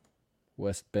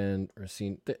 West Bend,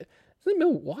 Racine. Is it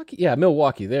Milwaukee? Yeah,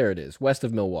 Milwaukee. There it is, west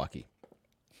of Milwaukee.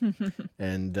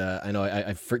 And I know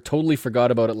I totally forgot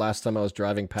about it last time I was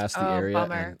driving past the area.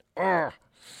 Bummer. And,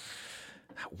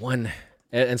 that one,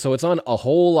 and so it's on a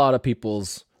whole lot of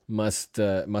people's must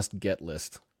get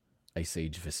list. Ice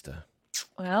Age Vista.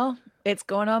 Well, it's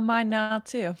going on mine now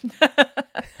too.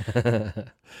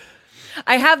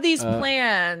 I have these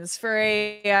plans for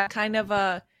a kind of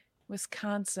a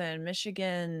Wisconsin,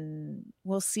 Michigan.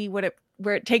 We'll see where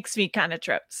it takes me kind of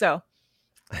trip. So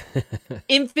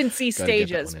infancy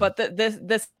stages, but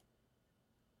this.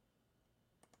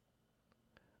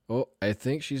 Oh, I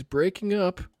think she's breaking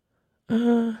up.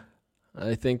 I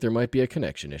think there might be a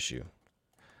connection issue.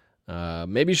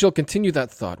 Maybe she'll continue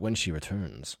that thought when she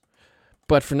returns.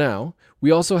 But for now,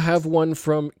 we also have one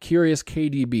from Curious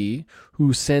KDB,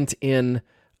 who sent in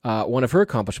one of her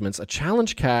accomplishments, a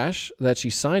challenge cache that she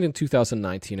signed in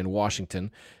 2019 in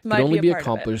Washington. Could only be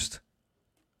accomplished.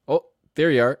 Oh,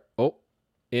 there you are. Oh,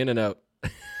 in and out.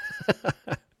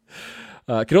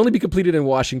 Could only be completed in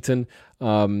Washington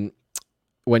when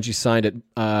she signed it.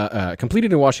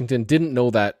 Completed in Washington. Didn't know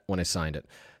that when I signed it.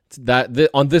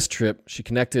 On this trip, she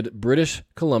connected British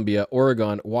Columbia,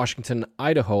 Oregon, Washington,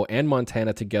 Idaho, and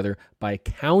Montana together by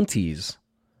counties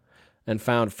and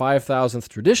found 5,000th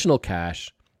traditional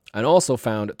cache and also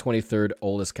found 23rd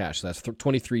oldest cache. So that's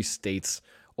 23 states'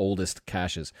 oldest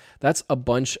caches. That's a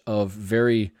bunch of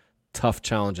very tough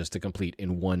challenges to complete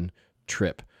in one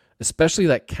trip, especially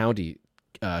that county,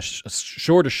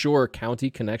 shore-to-shore county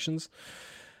connections.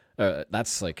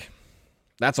 That's a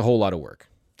whole lot of work.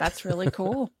 That's really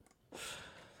cool.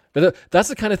 But that's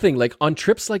the kind of thing, like on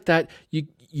trips like that,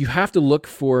 you have to look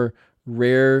for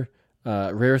rare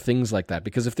things like that,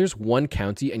 because if there's one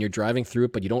county and you're driving through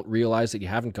it but you don't realize that you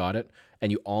haven't got it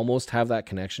and you almost have that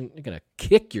connection, you're gonna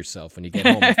kick yourself when you get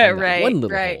home and find that one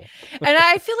little hole. And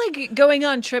I feel like going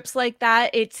on trips like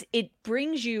that, it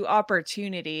brings you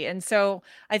opportunity. And so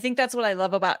I think that's what I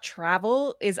love about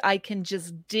travel is I can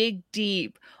just dig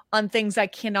deep on things I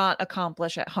cannot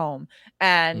accomplish at home.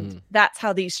 And that's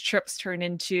how these trips turn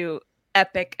into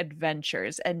epic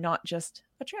adventures and not just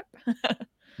a trip.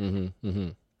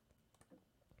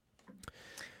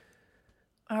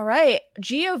 All right.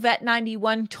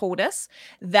 GeoVet91 told us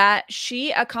that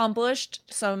she accomplished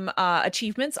some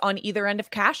achievements on either end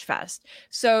of Cache Fest.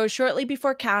 So shortly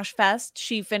before Cache Fest,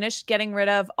 she finished getting rid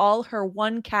of all her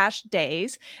one cache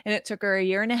days, and it took her a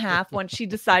year and a half once she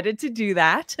decided to do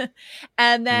that.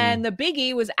 And then the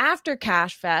biggie was after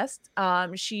Cache Fest.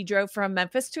 She drove from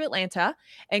Memphis to Atlanta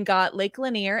and got Lake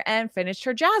Lanier and finished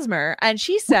her Jasmer. And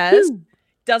she says,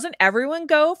 doesn't everyone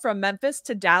go from Memphis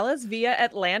to Dallas via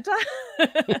Atlanta?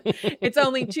 It's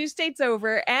only 2 states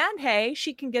over. And hey,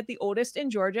 she can get the oldest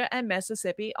in Georgia and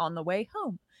Mississippi on the way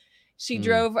home. She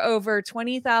drove over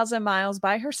 20,000 miles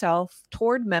by herself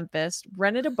toward Memphis,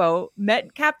 rented a boat,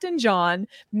 met Captain John,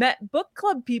 met book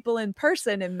club people in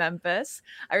person in Memphis.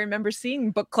 I remember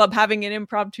seeing book club having an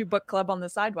impromptu book club on the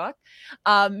sidewalk.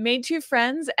 Made 2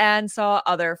 friends and saw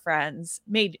other friends.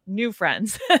 Made new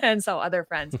friends and saw other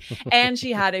friends. And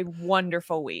she had a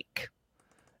wonderful week.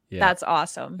 Yeah. That's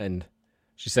awesome. And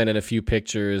she sent in a few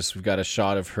pictures. We've got a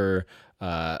shot of her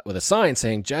with a sign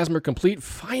saying Jasmer complete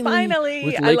finally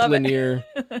with Lake Lanier.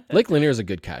 Lake Lanier is a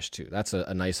good cache too. That's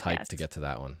a nice hike to get to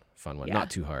that one. Fun one, not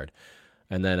too hard.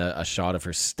 And then a shot of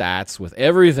her stats with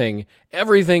everything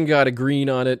got a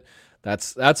green on it.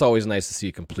 That's always nice to see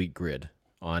a complete grid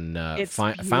on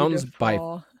finds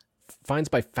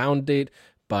by found date,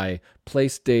 by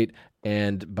place date,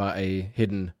 and by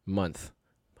hidden month.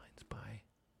 Finds by.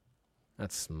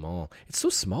 That's small. It's so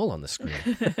small on the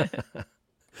screen.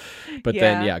 But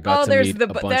then, got to meet a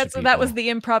bunch of people. That was the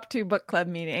impromptu book club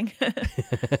meeting.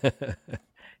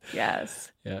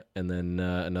 Yes. Yeah, and then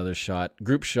another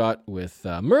group shot with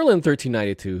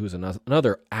Merlin1392, who's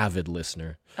another avid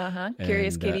listener.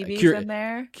 Curious KDB's in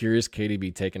there. Curious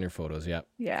KDB taking her photos.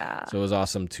 Yeah. So it was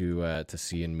awesome to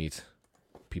see and meet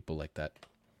people like that.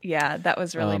 Yeah, that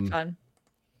was really fun.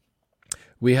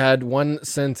 We had one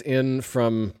sent in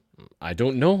from, I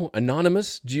don't know,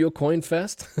 anonymous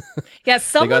GeoCoinFest. Yeah,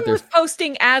 someone was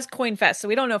posting as CoinFest, so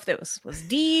we don't know if it was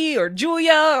Dee or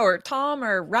Julia or Tom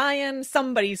or Ryan.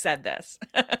 Somebody said this.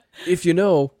 If you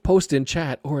know, post in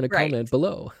chat or in a comment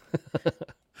below.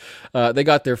 They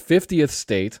got their 50th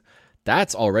state.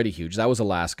 That's already huge. That was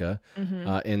Alaska.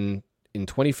 In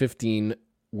 2015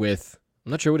 with,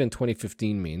 I'm not sure what in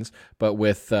 2015 means, but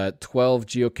with 12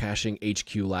 geocaching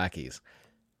HQ lackeys.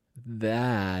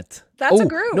 That's a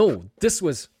group. No, this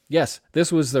was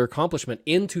their accomplishment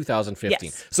in 2015.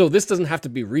 Yes. So this doesn't have to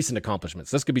be recent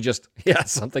accomplishments. This could be just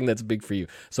something that's big for you.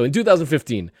 So in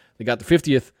 2015, they got the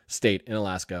 50th state in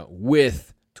Alaska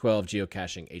with 12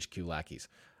 geocaching HQ lackeys.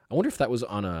 I wonder if that was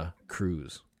on a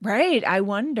cruise. Right, I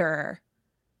wonder.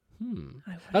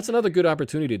 That's another good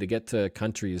opportunity to get to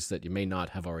countries that you may not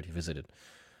have already visited.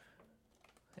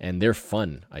 And they're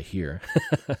fun, I hear.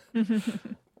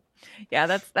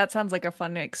 Yeah, that sounds like a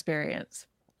fun experience.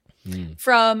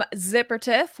 From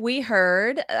ZipperTiff, we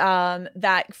heard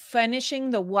that finishing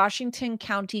the Washington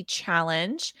County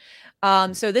Challenge.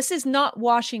 So this is not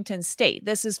Washington State.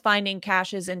 This is finding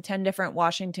caches in 10 different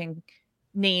Washington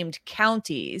named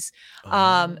counties.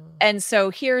 And so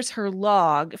here's her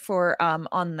log for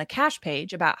on the cache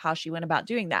page about how she went about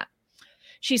doing that.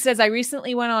 She says, I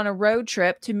recently went on a road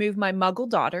trip to move my Muggle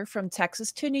daughter from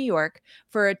Texas to New York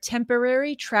for a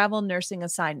temporary travel nursing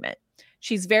assignment.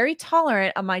 She's very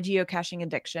tolerant of my geocaching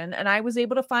addiction, and I was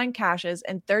able to find caches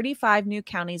in 35 new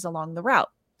counties along the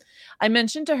route. I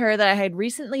mentioned to her that I had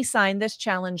recently signed this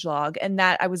challenge log and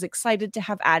that I was excited to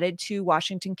have added 2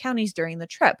 Washington counties during the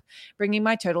trip, bringing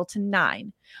my total to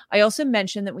 9. I also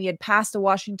mentioned that we had passed a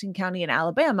Washington county in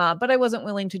Alabama, but I wasn't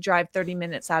willing to drive 30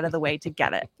 minutes out of the way to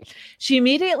get it. She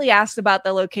immediately asked about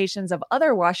the locations of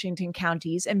other Washington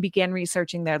counties and began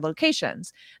researching their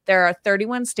locations. There are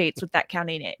 31 states with that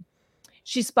county name.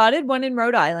 She spotted one in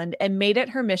Rhode Island and made it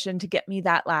her mission to get me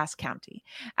that last county.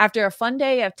 After a fun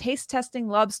day of taste testing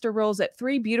lobster rolls at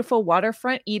 3 beautiful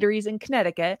waterfront eateries in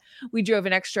Connecticut, we drove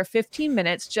an extra 15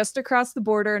 minutes just across the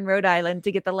border in Rhode Island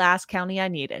to get the last county I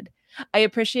needed. I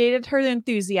appreciated her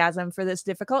enthusiasm for this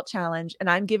difficult challenge, and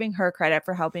I'm giving her credit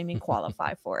for helping me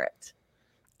qualify for it.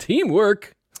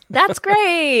 Teamwork. That's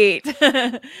great.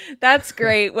 That's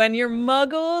great. When your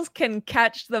muggles can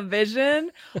catch the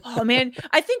vision. Oh, man.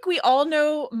 I think we all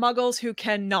know muggles who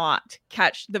cannot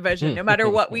catch the vision, no matter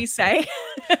what we say.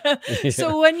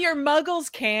 So when your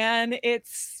muggles can,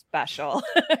 it's special.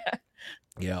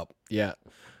 Yeah. Yeah.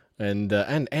 And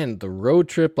the road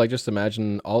trip, like just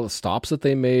imagine all the stops that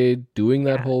they made doing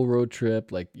that whole road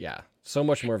trip. Like, yeah. So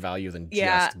much more value than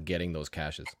just getting those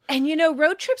caches. And,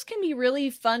 road trips can be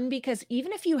really fun because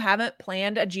even if you haven't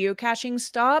planned a geocaching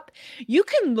stop, you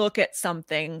can look at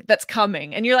something that's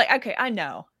coming and you're like, okay, I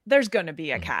know there's going to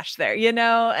be a cache there,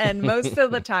 and most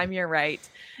of the time you're right.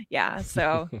 Yeah.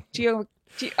 So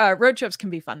road trips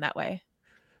can be fun that way.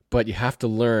 But you have to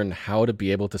learn how to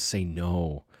be able to say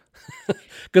no.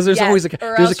 Because there's always a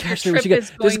cache there.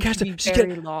 There's a cache there.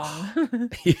 Very long.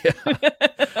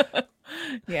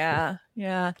 Yeah.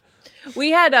 Yeah.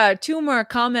 We had 2 more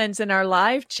comments in our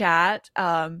live chat.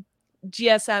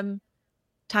 GSM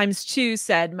 ×2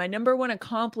 said, my number one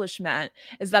accomplishment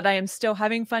is that I am still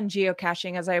having fun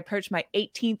geocaching as I approach my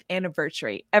 18th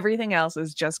anniversary. Everything else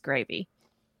is just gravy.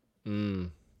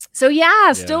 So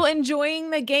still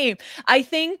enjoying the game. I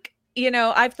think,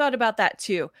 I've thought about that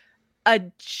too. A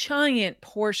giant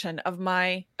portion of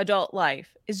my adult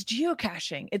life is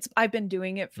geocaching. I've been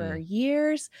doing it for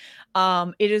years.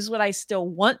 It is what I still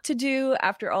want to do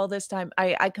after all this time.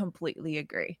 I completely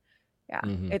agree. Yeah.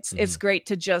 It's great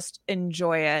to just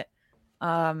enjoy it.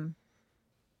 To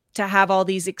have all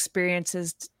these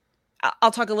experiences. I'll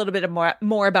talk a little bit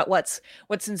more about what's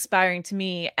inspiring to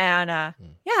me. And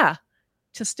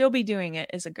to still be doing it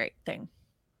is a great thing.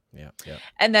 Yeah.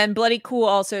 And then Bloody Cool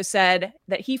also said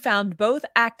that he found both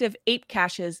active ape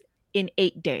caches in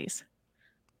 8 days.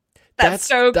 That's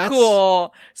so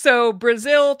cool. So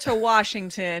Brazil to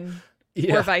Washington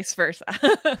or vice versa.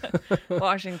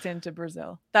 Washington to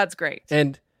Brazil. That's great.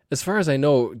 And as far as I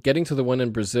know, getting to the one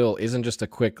in Brazil isn't just a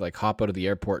quick hop out of the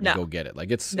airport and go get it.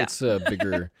 Like it's a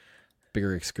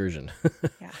bigger excursion.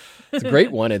 It's a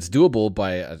great one. It's doable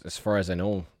by, as far as I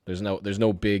know, there's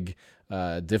no big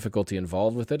difficulty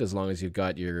involved with it as long as you've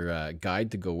got your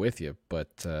guide to go with you.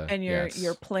 But and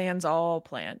your plans all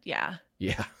planned. Yeah.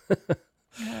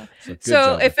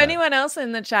 So if anyone else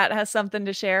in the chat has something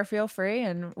to share, feel free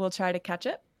and we'll try to catch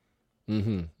it.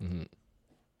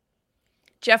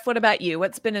 Jeff, what about you?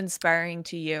 What's been inspiring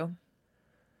to you?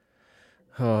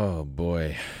 Oh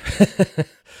boy.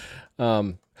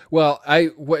 Well,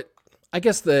 I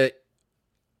guess the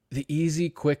easy,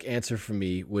 quick answer for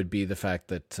me would be the fact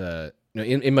that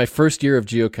in my first year of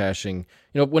geocaching,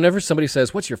 whenever somebody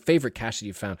says, "What's your favorite cache that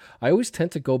you found?" I always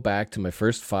tend to go back to my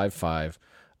first 5.5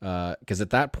 because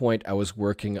at that point I was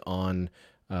working on.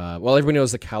 Everybody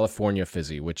knows the California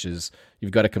Fizzy, which is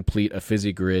you've got to complete a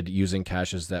Fizzy grid using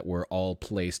caches that were all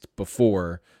placed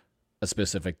before a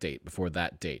specific date, before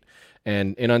that date.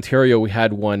 And in Ontario, we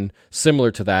had one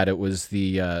similar to that. It was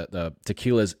the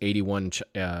Tequila's 81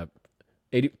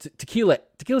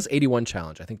 Tequila's 81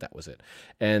 challenge. I think that was it.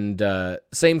 And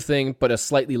same thing, but a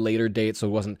slightly later date, so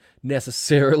it wasn't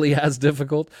necessarily as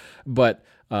difficult. But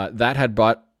that had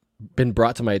been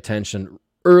brought to my attention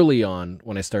early on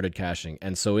when I started caching.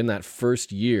 And so in that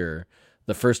first year,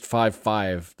 the first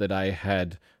 5.5 that I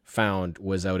had found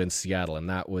was out in Seattle. And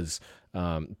that was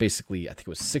basically, I think it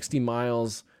was 60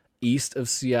 miles east of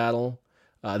Seattle.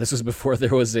 This was before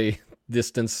there was a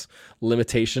distance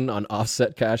limitation on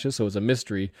offset caches, so it was a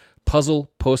mystery. Puzzle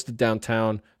posted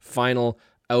downtown, final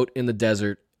out in the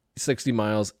desert, 60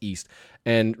 miles east.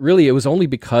 And really, it was only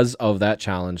because of that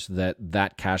challenge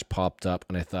that cache popped up,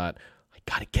 and I thought, I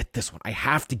gotta get this one. I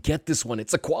have to get this one.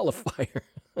 It's a qualifier.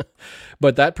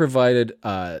 But that provided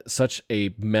such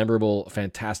a memorable,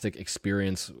 fantastic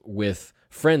experience with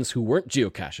friends who weren't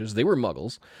geocachers. They were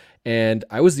muggles. And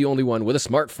I was the only one with a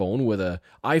smartphone, with a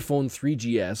iPhone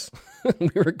 3GS. We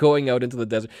were going out into the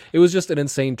desert. It was just an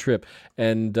insane trip.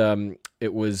 And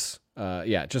it was,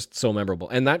 just so memorable.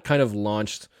 And that kind of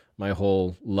launched my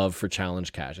whole love for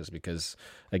challenge caches, because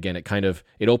again,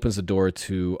 it opens the door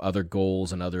to other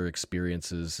goals and other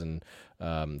experiences. And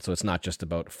so it's not just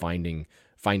about finding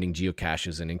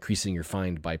geocaches and increasing your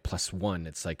find by +1.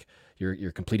 It's like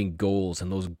you're completing goals,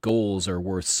 and those goals are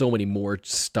worth so many more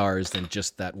stars than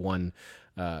just that one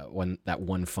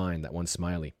find, that one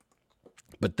smiley.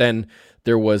 But then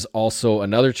there was also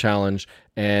another challenge,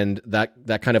 and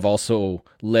that kind of also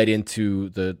led into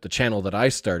the channel that I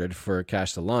started for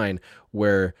Cache the Line,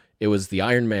 where it was the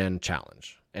Iron Man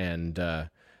challenge. And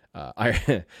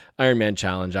Iron Man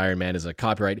challenge. Iron Man is a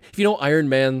copyright. If you know Iron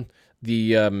Man,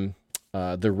 the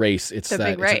race, it's the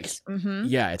that big race. Mm-hmm.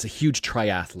 Yeah, it's a huge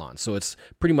triathlon. So it's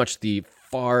pretty much the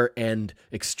far end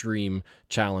extreme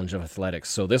challenge of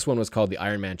athletics. So this one was called the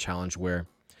Iron Man challenge, where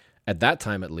at that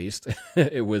time, at least,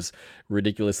 it was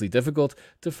ridiculously difficult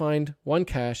to find one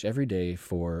cache every day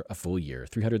for a full year,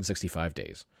 365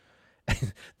 days.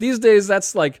 These days,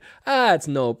 that's like, it's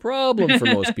no problem for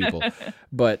most people.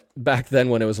 But back then,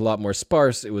 when it was a lot more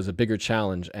sparse, it was a bigger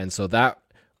challenge. And so that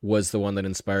was the one that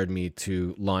inspired me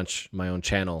to launch my own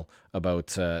channel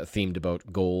themed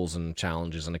about goals and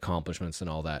challenges and accomplishments and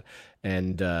all that.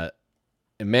 And I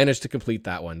managed to complete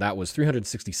that one. That was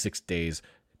 366 days.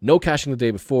 No caching the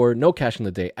day before, no caching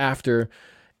the day after.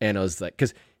 And I was like,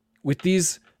 because with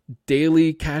these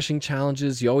daily caching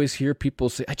challenges, you always hear people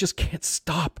say, I just can't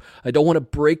stop. I don't want to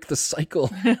break the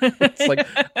cycle. It's like,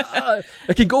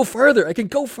 I can go further.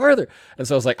 And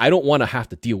so I was like, I don't want to have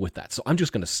to deal with that. So I'm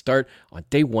just going to start on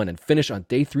day 1 and finish on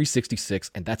day 366,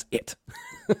 and that's it.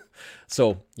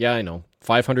 So, yeah, I know.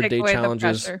 500-day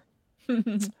challenges.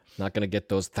 Not going to get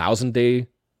those. 1,000-day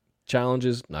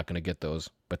challenges, not going to get those,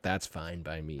 but that's fine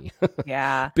by me.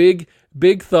 Yeah. Big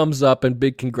thumbs up and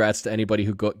big congrats to anybody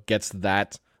who gets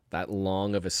that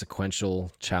long of a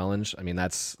sequential challenge. I mean,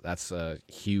 that's a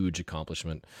huge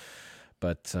accomplishment.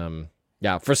 But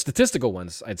yeah, for statistical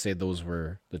ones, I'd say those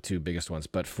were the two biggest ones.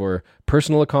 But for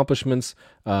personal accomplishments,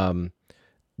 I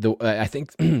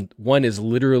think one is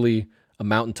literally a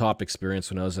mountaintop experience.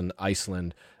 When I was in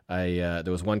Iceland, there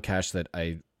was one cache that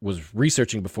I was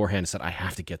researching beforehand and said, I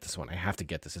have to get this one. I have to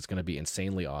get this. It's going to be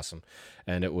insanely awesome.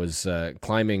 And it was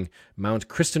climbing Mount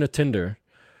Kristinatindur,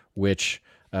 which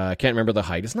I can't remember the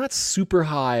height. It's not super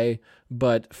high,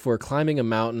 but for climbing a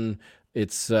mountain,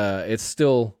 it's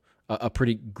still a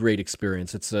pretty great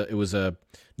experience. It was a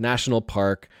national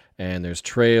park, and there's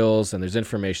trails and there's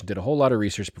information. Did a whole lot of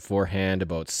research beforehand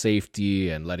about safety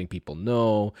and letting people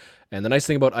know. And the nice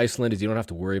thing about Iceland is you don't have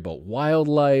to worry about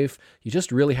wildlife. You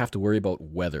just really have to worry about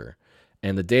weather.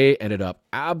 And the day ended up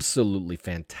absolutely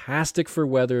fantastic for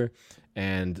weather.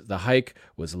 And the hike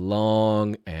was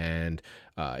long, and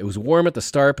it was warm at the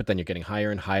start, but then you're getting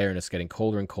higher and higher, and it's getting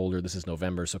colder and colder. This is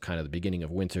November, so kind of the beginning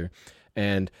of winter.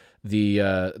 And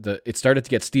it started to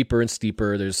get steeper and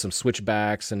steeper. There's some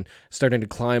switchbacks and starting to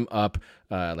climb up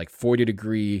like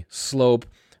 40-degree slope.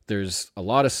 There's a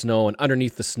lot of snow, and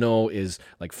underneath the snow is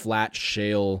like flat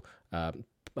shale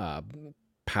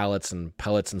pallets and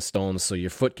pellets and stones, so your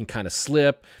foot can kind of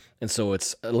slip. And so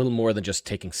it's a little more than just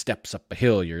taking steps up a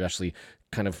hill. You're actually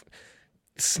kind of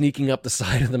sneaking up the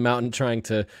side of the mountain, trying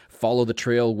to follow the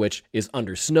trail, which is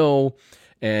under snow.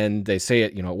 And they say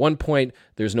at one point,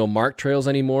 there's no marked trails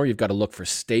anymore. You've got to look for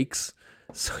stakes.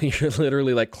 So you're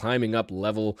literally like climbing up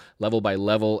level by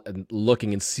level and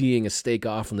looking and seeing a stake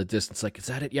off in the distance. Like, is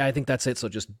that it? Yeah, I think that's it. So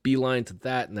just beeline to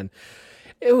that. And then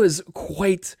it was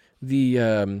quite the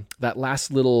that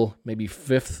last little maybe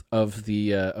fifth of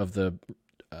the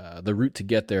route to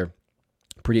get there,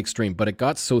 pretty extreme. But it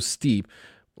got so steep,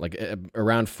 like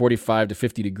around 45 to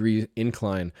 50 degree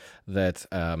incline, that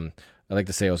I like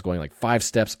to say I was going like 5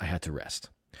 steps, I had to rest.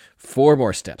 4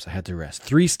 more steps, I had to rest.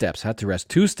 3 steps, had to rest.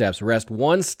 2 steps, rest.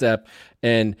 1 step,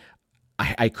 and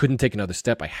I couldn't take another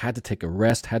step. I had to take a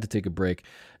rest, had to take a break.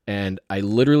 And I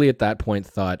literally at that point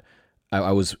thought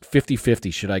I was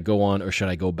 50-50. Should I go on or should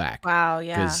I go back? Wow,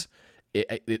 yeah. Because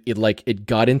it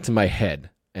got into my head,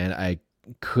 and I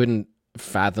couldn't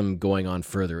fathom going on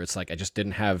further. It's like I just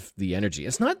didn't have the energy.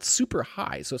 It's not super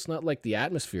high, so it's not like the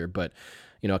atmosphere, but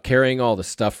carrying all the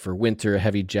stuff for winter,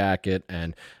 heavy jacket,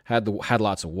 and had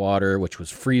lots of water, which was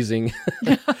freezing.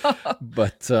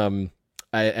 But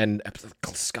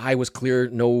sky was clear,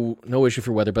 no issue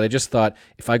for weather. But I just thought,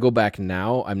 if I go back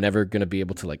now, I'm never going to be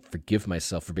able to like forgive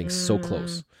myself for being so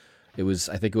close.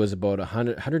 I think it was about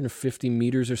 150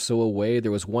 meters or so away.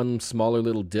 There was one smaller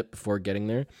little dip before getting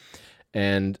there.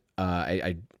 And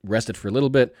I rested for a little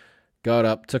bit, got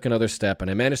up, took another step, and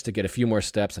I managed to get a few more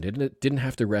steps. I didn't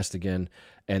have to rest again.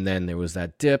 And then there was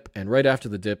that dip, and right after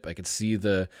the dip, I could see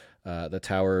the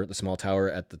the small tower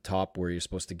at the top where you're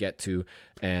supposed to get to,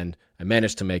 and I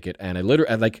managed to make it. And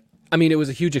it was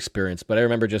a huge experience, but I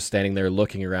remember just standing there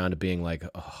looking around and being like,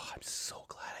 oh, I'm so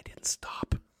glad I didn't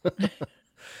stop.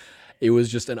 It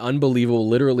was just an unbelievable,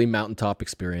 literally mountaintop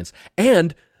experience.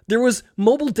 And there was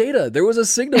mobile data. There was a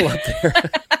signal up there.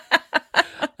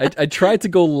 I tried to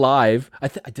go live.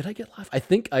 Did I get live? I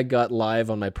think I got live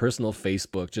on my personal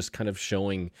Facebook, just kind of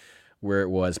showing where it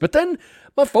was. But then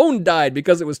my phone died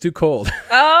because it was too cold.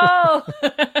 Oh!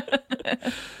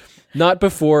 Not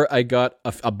before I got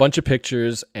a bunch of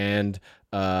pictures and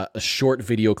a short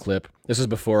video clip. This was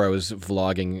before I was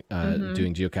vlogging,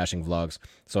 doing geocaching vlogs.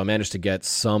 So I managed to get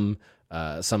some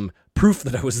proof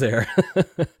that I was there.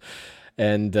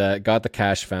 And got the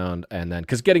cache found, and then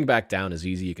because getting back down is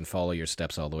easy, you can follow your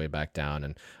steps all the way back down,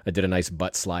 and I did a nice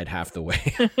butt slide half the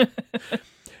way.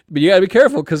 But you got to be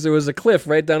careful because there was a cliff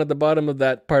right down at the bottom of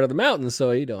that part of the mountain,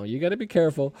 so you got to be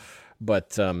careful.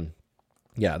 But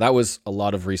yeah, that was a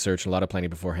lot of research, a lot of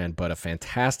planning beforehand, but a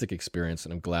fantastic experience,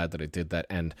 and I'm glad that I did that,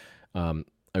 and I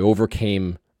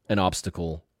overcame an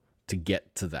obstacle to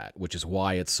get to that, which is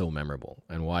why it's so memorable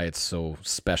and why it's so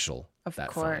special. Of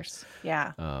course,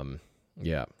 yeah.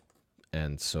 Yeah.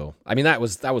 And so, I mean, that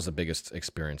was the biggest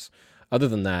experience. Other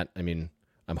than that, I mean,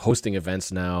 I'm hosting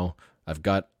events now. I've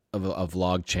got a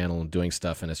vlog channel doing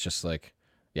stuff, and it's just like,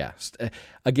 yeah,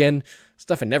 again,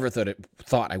 stuff I never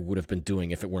thought I would have been doing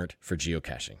if it weren't for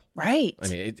geocaching. Right. I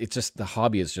mean, it's just, the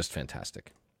hobby is just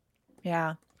fantastic.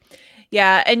 Yeah.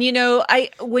 Yeah. And,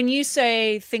 when you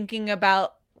say thinking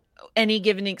about any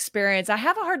given experience, I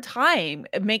have a hard time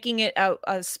making it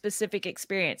a specific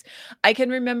experience. I can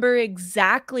remember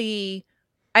exactly,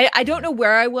 I don't know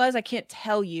where I was, I can't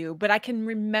tell you, but I can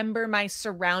remember my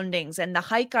surroundings and the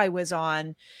hike I was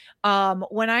on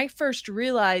when I first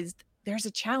realized there's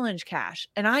a challenge cache,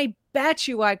 and I bet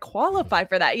you I qualify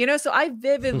for that, so I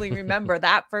vividly remember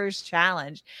that first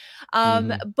challenge.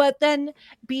 But then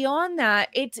beyond that,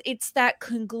 it's that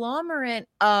conglomerate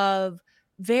of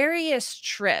various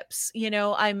trips.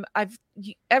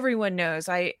 Everyone knows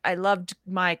I loved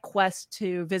my quest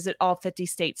to visit all 50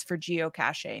 states for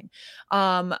geocaching,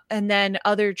 and then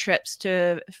other trips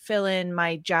to fill in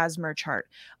my JASMR chart,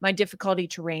 my difficulty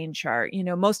terrain chart.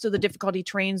 Most of the difficulty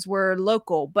terrains were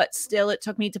local, but still it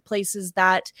took me to places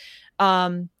that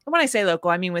when I say local,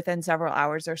 I mean within several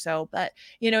hours or so, but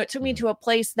it took me to a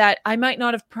place that I might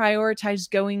not have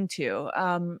prioritized going to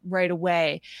right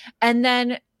away. And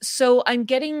then so I'm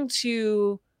getting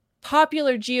to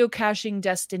popular geocaching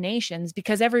destinations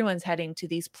because everyone's heading to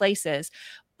these places,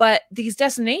 but these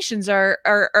destinations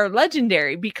are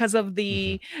legendary because of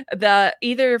the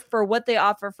either for what they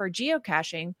offer for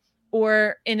geocaching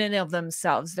or in and of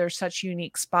themselves. They're such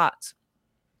unique spots.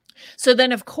 So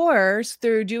then, of course,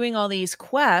 through doing all these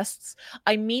quests,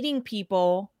 I'm meeting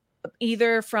people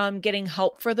either from getting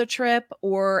help for the trip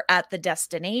or at the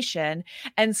destination.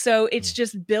 And so it's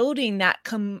just building that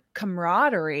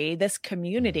camaraderie, this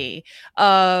community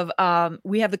of,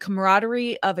 we have the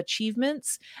camaraderie of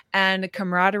achievements and the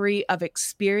camaraderie of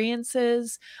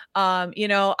experiences.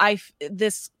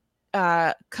 This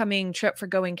coming trip for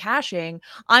going caching,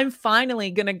 I'm finally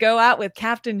gonna go out with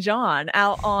Captain John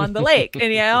out on the lake,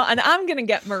 and I'm gonna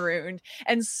get marooned.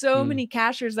 And so many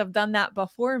cachers have done that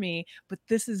before me, but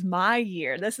this is my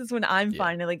year. This is when I'm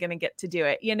finally gonna get to do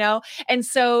it, And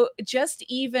so just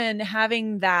even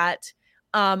having that,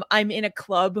 I'm in a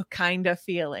club kind of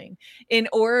feeling. In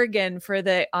Oregon for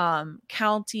the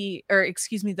the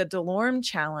Delorme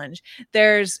Challenge,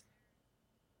 there's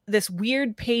this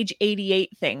weird page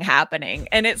 88 thing happening,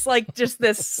 and it's like just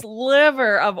this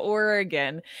sliver of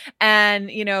Oregon, and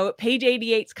page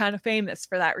 88 is kind of famous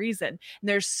for that reason, and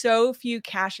there's so few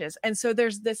caches, and so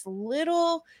there's this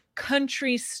little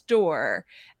country store,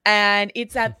 and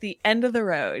it's at the end of the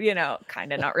road,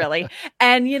 kind of, not really.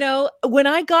 And when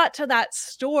I got to that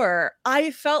store,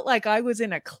 I felt like I was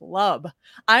in a club.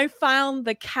 I found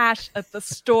the cache at the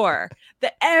store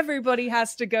that everybody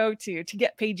has to go to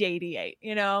get page 88,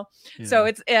 So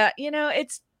it's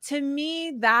it's, to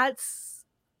me, that's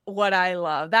what I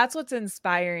love. That's what's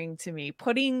inspiring to me,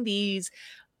 putting these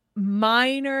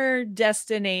minor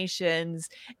destinations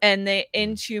and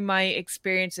into my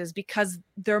experiences, because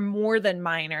they're more than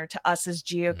minor to us as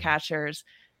geocachers,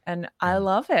 and I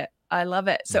love it.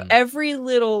 So every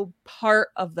little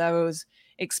part of those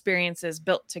experiences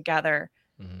built together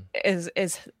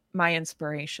is my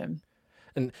inspiration.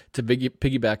 And to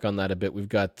piggyback on that a bit, we've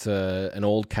got an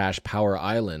old cache, Power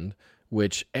Island,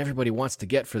 which everybody wants to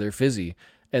get for their fizzy,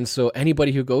 and so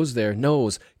anybody who goes there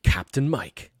knows Captain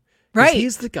Mike. Right.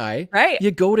 He's the guy. Right.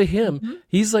 You go to him. Mhm.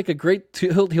 He's like a great.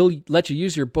 He'll let you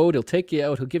use your boat. He'll take you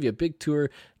out. He'll give you a big tour,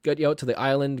 get you out to the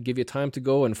island, give you time to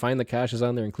go and find the caches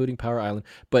on there, including Power Island.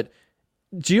 But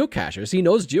geocachers, he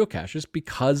knows geocachers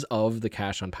because of the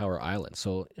cache on Power Island.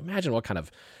 So imagine what kind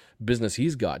of business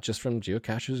he's got just from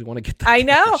geocachers who want to get the I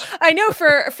know. cache. I know.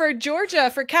 For Georgia,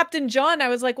 for Captain John, I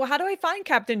was like, well, how do I find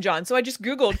Captain John? So I just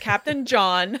Googled Captain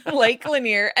John Lake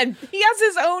Lanier, and he has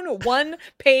his own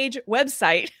 1-page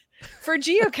website for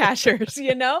geocachers.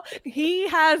 He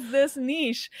has this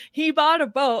niche. He bought a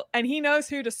boat and he knows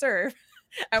who to serve.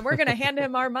 And we're going to hand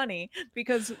him our money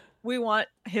because we want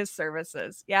his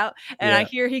services. Yeah. And I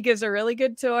hear he gives a really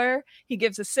good tour. He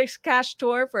gives a 6 cache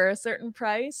tour for a certain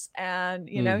price. And,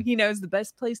 he knows the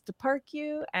best place to park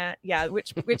you. And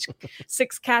which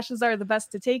 6 caches are the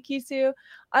best to take you to.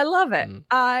 I love it.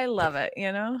 I love it.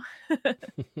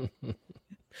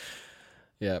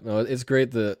 Yeah, no, it's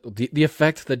great. The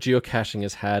effect that geocaching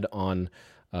has had on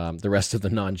the rest of the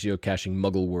non-geocaching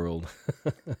muggle world.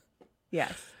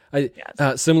 Yes.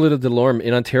 Similar to Delorme,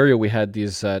 in Ontario, we had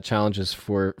these challenges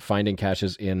for finding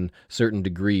caches in certain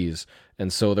degrees.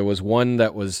 And so there was one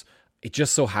it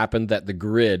just so happened that the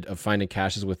grid of finding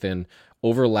caches within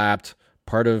overlapped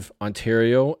part of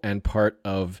Ontario and part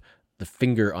of the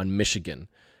finger on Michigan.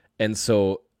 And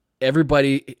so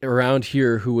everybody around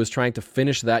here who was trying to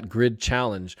finish that grid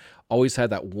challenge always had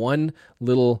that one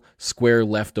little square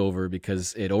left over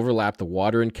because it overlapped the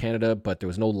water in Canada, but there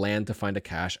was no land to find a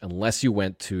cache unless you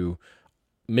went to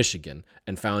Michigan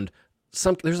and found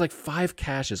there's like 5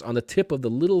 caches on the tip of the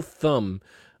little thumb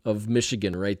of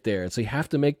Michigan right there. And so you have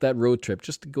to make that road trip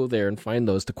just to go there and find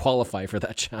those to qualify for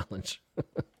that challenge.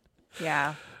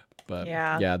 Yeah. But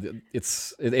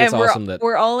it's and awesome that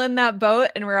we're all in that boat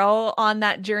and we're all on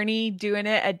that journey doing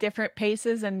it at different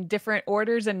paces and different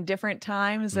orders and different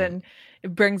times. And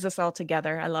it brings us all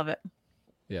together. I love it.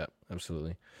 Yeah,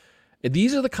 absolutely.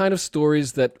 These are the kind of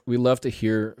stories that we love to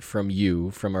hear from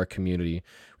you, from our community.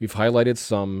 We've highlighted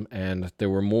some and there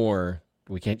were more.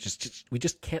 We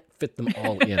just can't fit them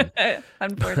all in.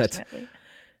 Unfortunately.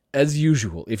 But as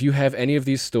usual, if you have any of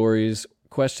these stories,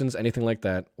 questions, anything like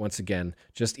that, once again,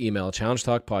 just email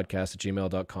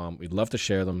challengetalkpodcast@gmail.com. We'd love to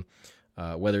share them,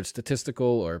 whether it's statistical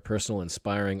or personal,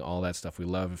 inspiring, all that stuff. We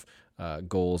love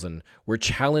goals, and we're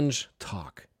Challenge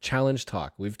Talk.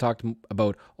 We've talked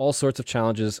about all sorts of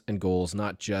challenges and goals,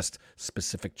 not just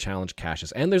specific challenge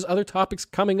caches. And there's other topics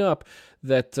coming up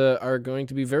that are going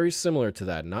to be very similar to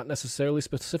that. Not necessarily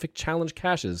specific challenge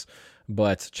caches,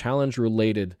 but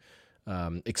challenge-related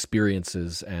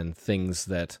experiences and things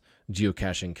that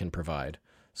geocaching can provide.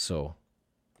 So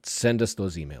send us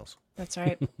those emails. That's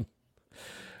right.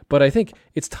 But I think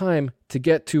it's time to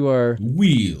get to our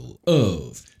Wheel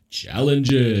of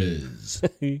Challenges.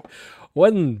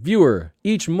 One viewer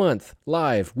each month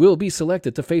live will be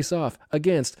selected to face off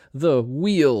against the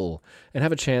wheel and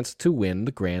have a chance to win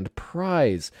the grand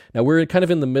prize. Now, we're kind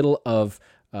of in the middle of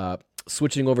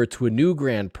switching over to a new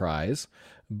grand prize,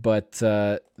 but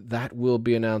that will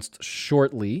be announced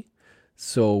shortly.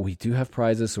 So we do have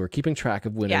prizes, so we're keeping track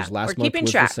of winners. Last month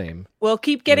was the same. We'll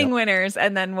keep getting winners,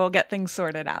 and then we'll get things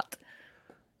sorted out.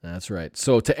 That's right.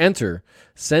 So to enter,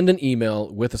 send an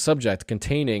email with a subject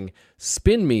containing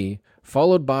 "spin me"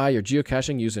 followed by your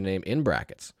geocaching username in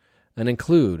brackets, and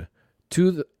include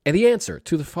the answer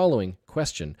to the following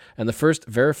question. And the first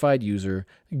verified user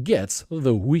gets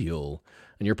the wheel.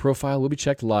 And your profile will be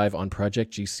checked live on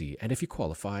Project GC. And if you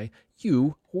qualify,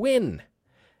 you win.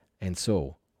 And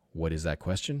so, what is that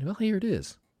question? Well, here it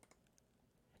is.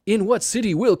 In what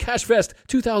city will CacheFest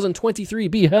 2023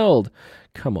 be held?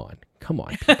 Come on, people.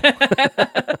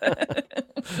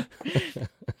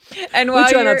 And while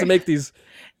we try not to make these...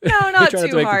 No, not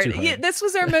too hard. Yeah, this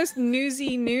was our most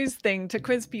newsy news thing to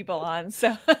quiz people on.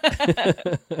 So,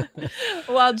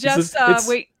 well, just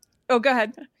wait. Oh, go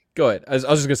ahead. Go ahead. I was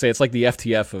just gonna say it's like the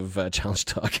FTF of Challenge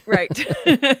Talk. Right.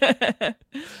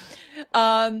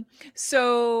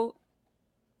 So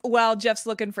while Jeff's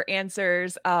looking for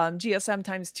answers, GSM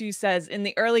times 2 says in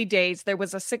the early days there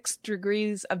was a 6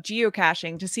 degrees of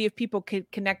geocaching to see if people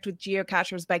could connect with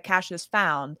geocachers by caches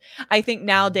found. I think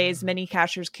nowadays many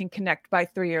cachers can connect by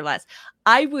 3 or less.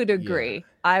 I would agree.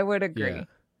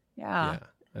 Yeah.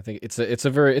 I think it's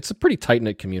a pretty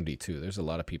tight-knit community too. There's a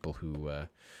lot of people who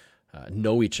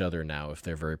know each other now if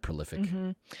they're very prolific.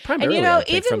 Mm-hmm. Primarily,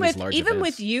 and even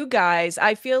with you guys,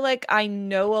 I feel like I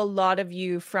know a lot of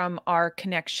you from our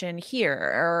connection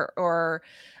here or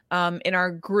in our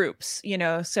groups,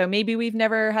 so maybe we've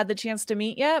never had the chance to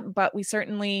meet yet, but we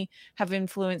certainly have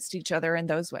influenced each other in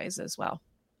those ways as well.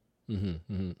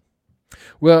 Mm-hmm, mm-hmm.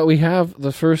 Well, we have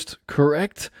the first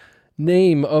correct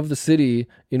name of the city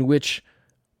in which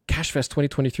CashFest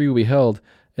 2023 will be held,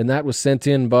 and that was sent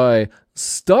in by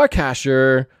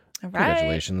Starcasher. All right.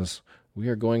 Congratulations. We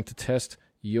are going to test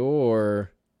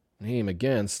your name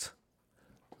against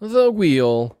the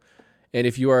wheel. And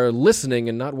if you are listening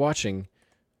and not watching,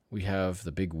 we have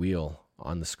the big wheel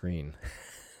on the screen.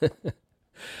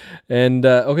 And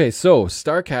okay, so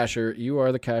Starcasher, you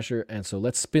are the casher, and so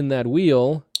let's spin that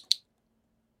wheel.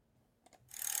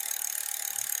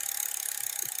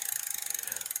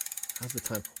 How's the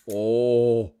time?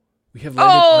 Oh, we have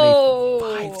landed on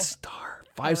a 5-star.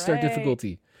 5-star right.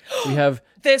 difficulty. We have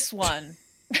This one.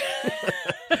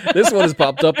 this one has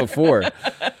popped up before.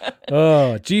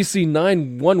 Oh,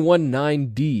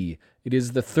 GC9119D. It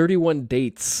is the 31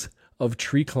 dates of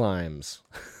tree climbs.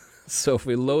 So if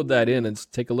we load that in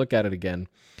and take a look at it again,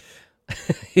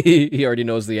 he already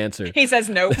knows the answer. He says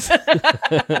nope. This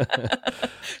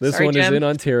Sorry, one is Jim. in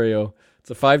Ontario. It's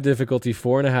a 5 difficulty,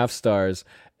 4.5 stars,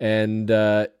 and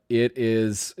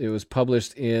it was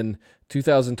published in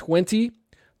 2020.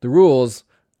 The rules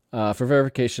for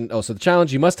verification. Oh, so the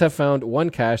challenge: you must have found one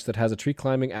cache that has a tree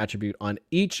climbing attribute on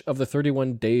each of the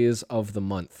 31 days of the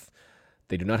month.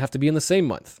 They do not have to be in the same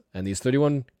month, and these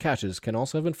 31 caches can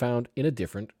also have been found in a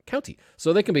different county.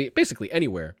 So they can be basically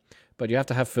anywhere, but you have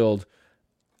to have filled.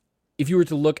 If you were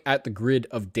to look at the grid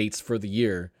of dates for the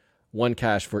year, one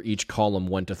cache for each column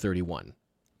 1 to 31.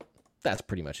 That's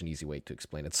pretty much an easy way to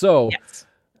explain it. So, Yes.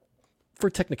 for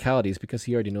technicalities, because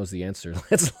he already knows the answer,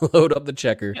 let's load up the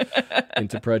checker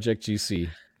into Project GC.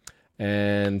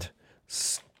 And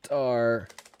Star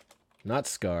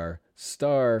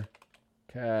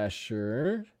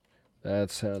Casher,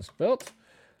 that's how it's spelled.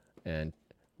 And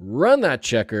run that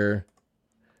checker.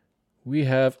 We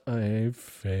have a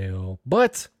fail.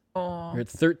 But Oh. we're at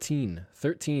 13.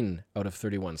 13 out of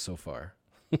 31 so far.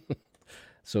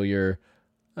 So you're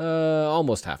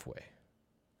almost halfway.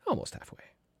 Almost halfway.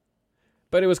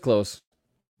 But it was close.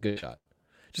 Good shot.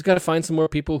 Just got to find some more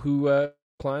people who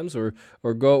climbs or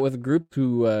go out with a group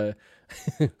who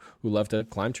who love to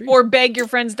climb trees. Or beg your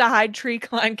friends to hide tree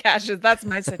climb caches. That's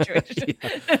my situation.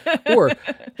 or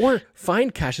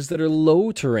find caches that are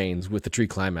low terrains with the tree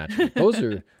climb attribute. Those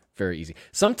are very easy.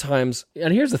 Sometimes,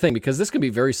 and here's the thing, because this can be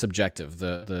very subjective,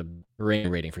 the terrain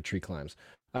rating for tree climbs.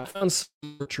 I found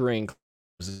some terrain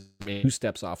climbs maybe 2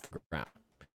 steps off the ground.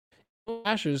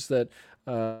 Caches that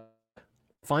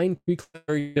find tree climbs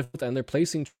very difficult, and they're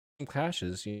placing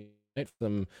caches. You might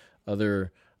some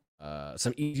other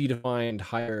some easy to find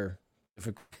higher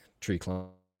difficult tree climb.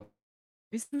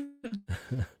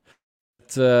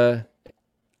 But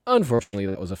unfortunately,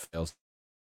 that was a fail.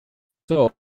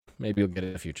 So maybe we'll get it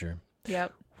in the future.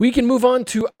 Yep. We can move on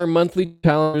to our monthly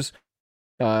challenges,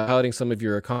 highlighting some of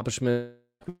your accomplishments,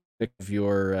 of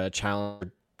your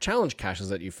challenge caches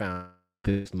that you found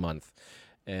this month.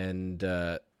 And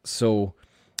so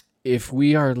if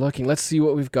we are looking, let's see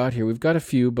what we've got here. We've got a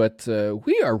few, but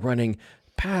we are running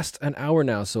past an hour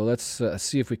now, so let's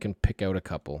see if we can pick out a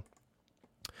couple.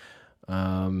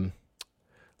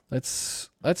 Let's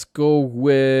go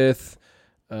with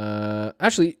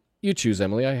actually, you choose,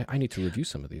 Emily. I need to review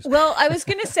some of these. Well, I was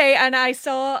going to say, and I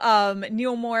saw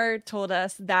Neil Moore told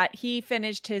us that he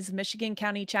finished his Michigan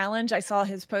County Challenge. I saw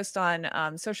his post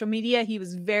on social media. He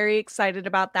was very excited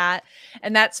about that.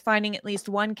 And that's finding at least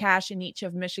one cache in each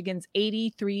of Michigan's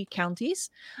 83 counties.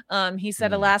 He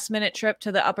said a last-minute trip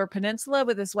to the Upper Peninsula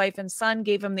with his wife and son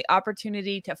gave him the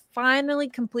opportunity to finally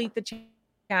complete the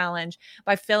challenge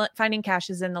by finding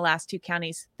caches in the last 2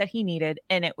 counties that he needed,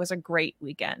 and it was a great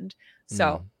weekend.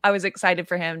 So I was excited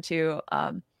for him to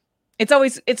it's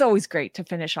always great to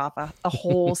finish off a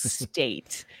whole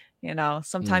state. You know,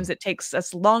 sometimes it takes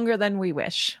us longer than we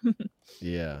wish.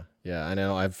 Yeah, I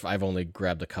know. I've only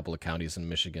grabbed a couple of counties in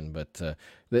Michigan, but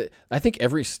I think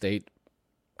every state,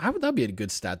 that'd be a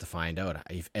good stat to find out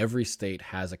if every state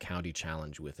has a county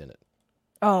challenge within it.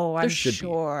 Oh, I'm There should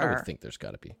sure. be. I would think there's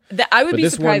got to be. I would But be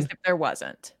this surprised one- if there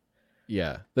wasn't.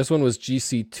 Yeah, this one was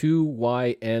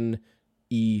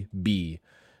GC2YNEB,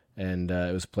 and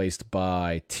it was placed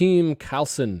by Team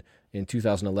Carlson in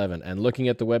 2011. And looking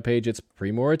at the webpage, it's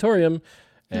pre-moratorium.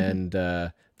 And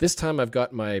this time I've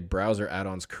got my browser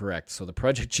add-ons correct. So the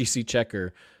Project GC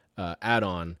Checker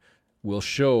add-on will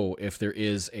show if there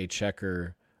is a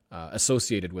checker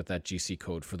associated with that GC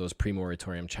code for those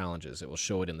pre-moratorium challenges. It will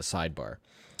show it in the sidebar.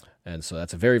 And so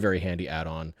that's a very, very handy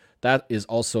add-on. That is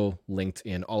also linked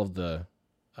in all of the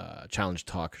Challenge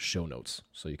Talk show notes.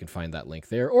 So you can find that link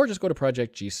there, or just go to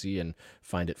Project GC and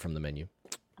find it from the menu.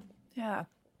 Yeah.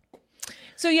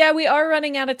 So yeah, we are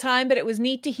running out of time, but it was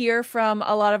neat to hear from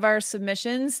a lot of our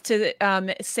submissions to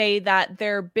say that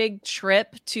their big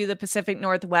trip to the Pacific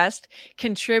Northwest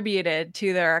contributed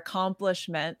to their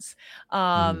accomplishments.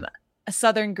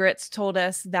 Southern Grits told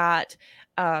us that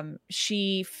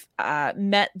she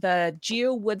met the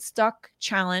Geo Woodstock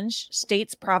Challenge,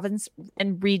 states, province,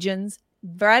 and regions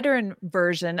veteran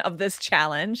version of this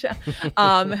challenge.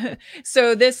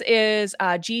 So this is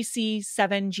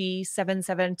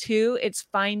GC7G772. It's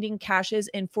finding caches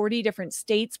in 40 different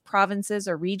states, provinces,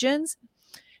 or regions.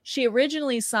 She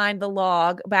originally signed the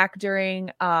log back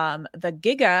during the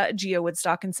Giga Geo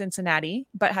Woodstock in Cincinnati,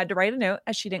 but had to write a note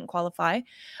as she didn't qualify.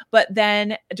 But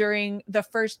then during the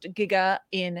first Giga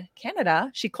in Canada,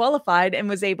 she qualified and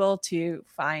was able to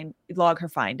find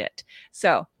it.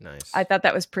 So Nice. I thought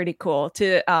that was pretty cool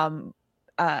to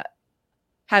have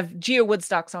Geo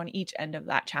Woodstocks on each end of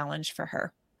that challenge for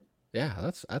her.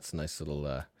 Yeah, that's a nice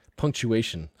little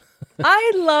punctuation.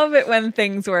 I love it when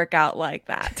things work out like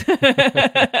that.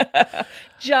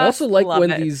 Just I also like love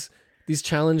when it. these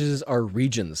challenges are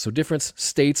regions, so different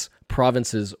states,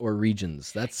 provinces, or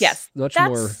regions. That's much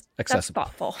more accessible.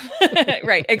 That's thoughtful.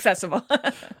 Right, accessible.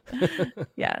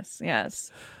 Yes.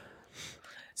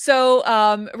 So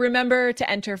remember to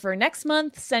enter for next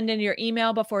month. Send in your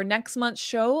email before next month's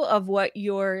show of what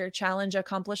your challenge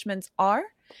accomplishments are.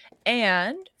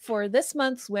 And for this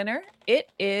month's winner,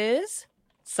 it is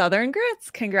Southern Grits.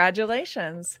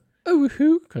 Congratulations.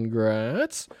 Woohoo,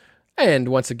 congrats. And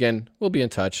once again, we'll be in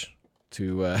touch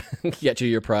to get you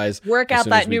your prize. Work as out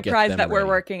soon as that we new get prize them that we're ready.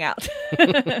 working out.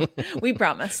 We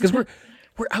promise. Because we're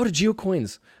out of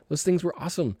geocoins. Those things were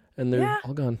awesome, and they're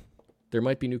all gone. There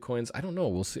might be new coins. I don't know.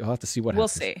 We'll see. I'll have to see what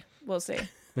happens. We'll see.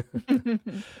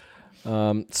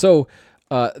 So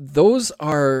those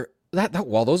are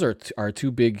those are our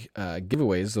two big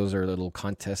giveaways. Those are little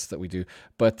contests that we do.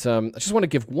 But I just want to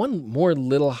give one more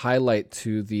little highlight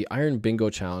to the Iron Bingo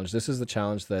Challenge. This is the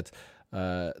challenge that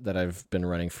I've been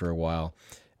running for a while,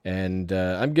 and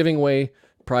I'm giving away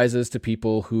prizes to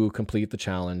people who complete the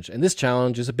challenge. And this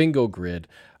challenge is a bingo grid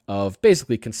of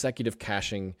basically consecutive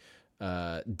caching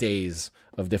days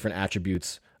of different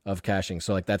attributes of caching.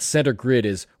 So like that center grid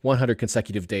is 100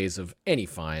 consecutive days of any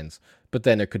finds, but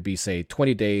then there could be, say,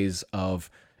 20 days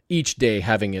of each day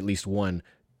having at least one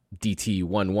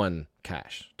DT11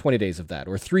 cache, 20 days of that,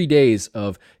 or 3 days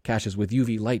of caches with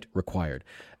UV light required.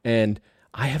 And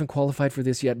I haven't qualified for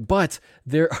this yet, but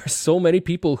there are so many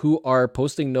people who are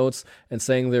posting notes and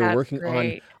saying they're That's working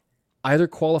great. on either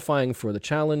qualifying for the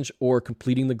challenge or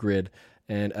completing the grid.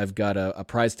 And I've got a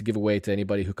prize to give away to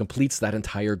anybody who completes that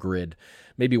entire grid.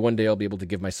 Maybe one day I'll be able to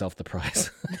give myself the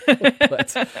prize.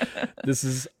 But this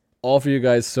is all for you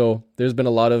guys. So there's been a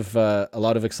lot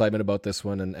of excitement about this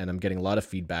one, and I'm getting a lot of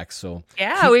feedback. So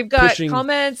Yeah, keep we've got pushing,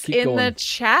 comments keep in going. the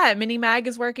chat. Mini Mag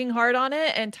is working hard on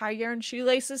it, and Ty Yarn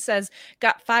Shoelaces says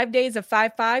got 5 days of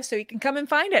 5-5, so you can come and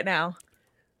find it now.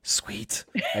 Sweet.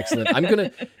 Excellent.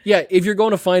 If you're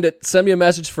going to find it, send me a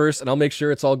message first and I'll make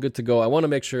sure it's all good to go. I want to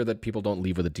make sure that people don't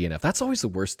leave with a DNF. That's always the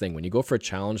worst thing when you go for a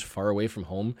challenge far away from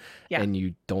home and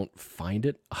you don't find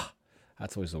it.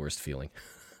 That's always the worst feeling.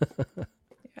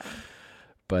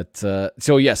 But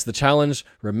so yes, the challenge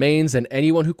remains, and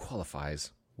anyone who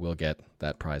qualifies will get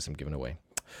that prize I'm giving away.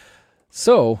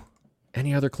 So,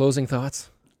 any other closing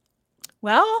thoughts?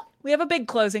 Well, we have a big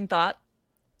closing thought.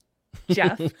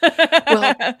 Jeff.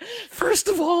 Well, first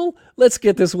of all, let's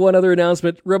get this one other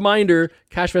announcement. Reminder,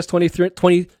 CacheFest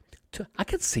 2020, I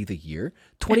could say the year,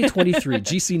 2023,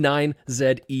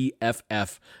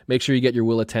 GC9ZEFF. Make sure you get your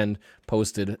will attend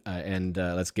posted, and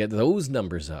let's get those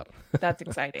numbers up. That's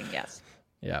exciting, yes.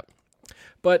 Yeah.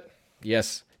 But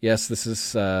yes, this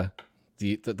is the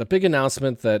big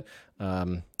announcement that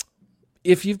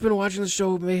if you've been watching the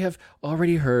show, may have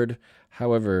already heard.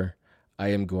 However, I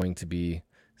am going to be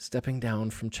stepping down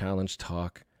from Challenge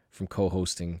Talk, from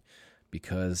co-hosting,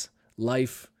 because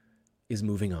life is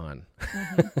moving on.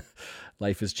 Mm-hmm.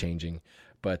 Life is changing.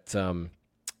 But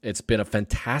it's been a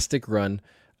fantastic run.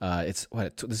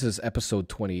 This is episode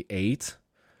 28.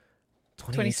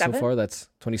 28 so far. That's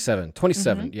 27.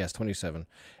 27. Mm-hmm. Yes, 27.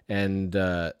 And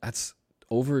that's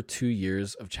over 2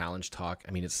 years of Challenge Talk.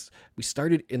 I mean, we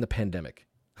started in the pandemic.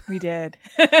 We did.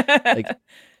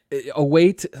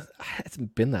 It's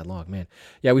been that long, man.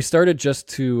 Yeah, we started just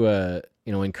to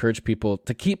encourage people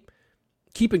to keep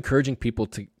encouraging people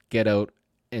to get out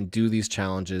and do these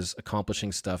challenges,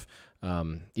 accomplishing stuff,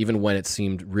 even when it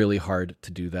seemed really hard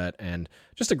to do that, and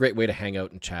just a great way to hang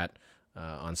out and chat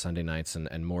on Sunday nights,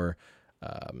 and more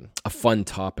a fun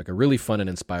topic, a really fun and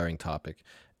inspiring topic.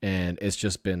 And it's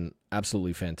just been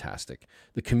absolutely fantastic.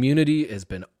 The community has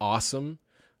been awesome.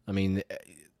 I mean,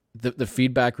 the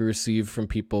feedback we receive from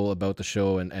people about the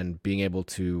show and being able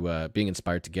to being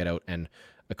inspired to get out and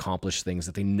accomplish things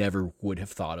that they never would have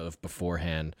thought of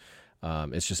beforehand.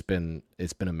 It's been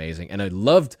amazing. And I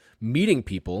loved meeting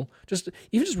people,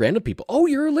 even just random people. Oh,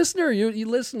 you're a listener. You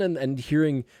listen and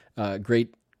hearing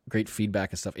great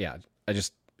feedback and stuff. Yeah,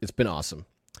 it's been awesome.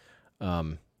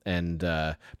 But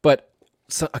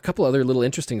a couple other little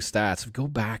interesting stats. Go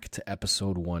back to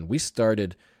episode 1. We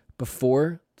started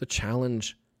before the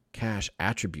challenge cache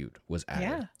attribute was added.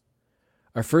 Yeah.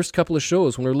 Our first couple of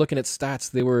shows, when we were looking at stats,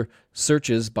 they were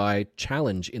searches by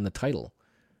challenge in the title.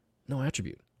 No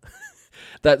attribute.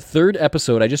 That third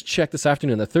episode, I just checked this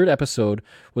afternoon, the third episode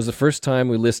was the first time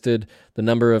we listed the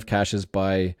number of caches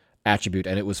by attribute,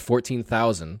 and it was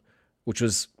 14,000, which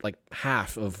was like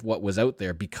half of what was out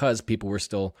there because people were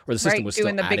still, or the system was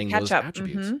still adding those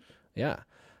attributes. Mm-hmm. Yeah.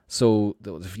 So,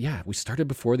 we started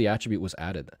before the attribute was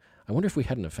added. I wonder if we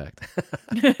had an effect.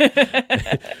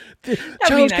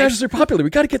 Challenge caches are popular. We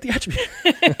got to get the attribute.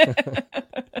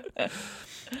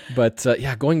 But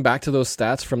going back to those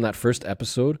stats from that first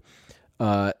episode,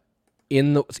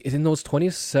 in those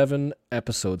 27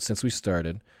 episodes since we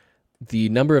started, the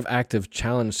number of active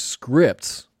challenge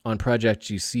scripts on Project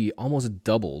GC almost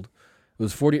doubled. It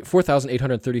was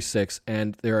 4,836,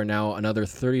 and there are now another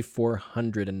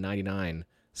 3,499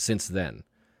 since then.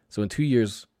 So in 2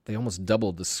 years, they almost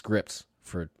doubled the scripts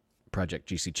for Project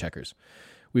GC Checkers.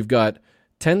 We've got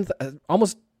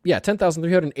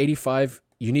 10,385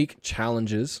 unique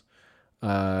challenges.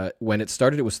 When it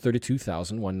started, it was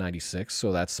 32,196.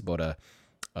 So that's about a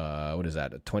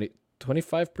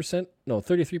 25%? No,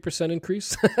 33%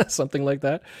 increase, something like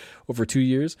that, over 2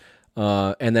 years.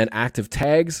 And then active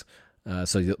tags.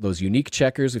 So those unique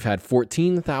checkers, we've had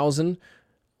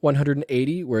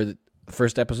 14,180, where the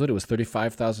first episode it was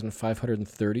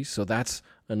 35,530. So that's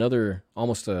another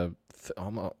almost over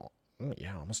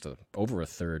a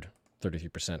third,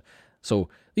 33%. So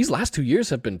these last 2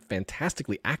 years have been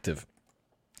fantastically active.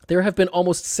 There have been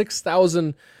almost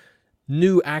 6,000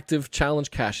 new active challenge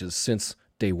caches since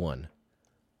day one.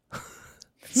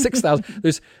 6,000.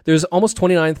 There's almost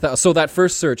 29,000. So that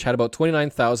first search had about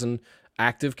 29,000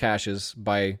 active caches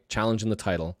by challenge in the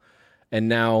title, and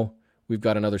now we've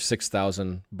got another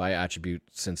 6,000 by attribute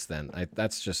since then.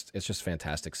 It's just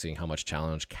fantastic seeing how much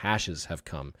challenge caches have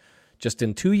come just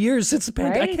in 2 years since the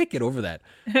pandemic. Right? I can't get over that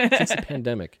since the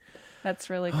pandemic.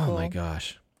 That's really cool. Oh my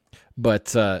gosh. But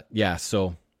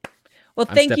so. Well,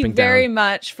 thank you very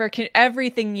much for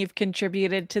everything you've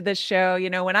contributed to the show. You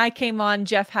know, when I came on,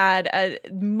 Jeff had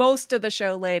most of the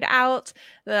show laid out.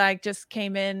 That I just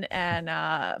came in and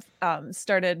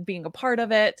started being a part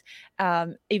of it.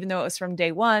 Even though it was from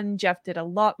day one, Jeff did a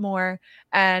lot more,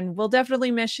 and we'll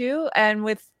definitely miss you. And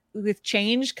with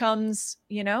change comes,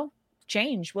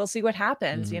 change. We'll see what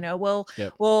happens.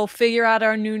 Mm-hmm. We'll figure out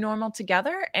our new normal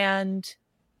together and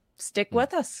stick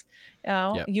with us.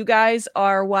 You guys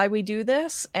are why we do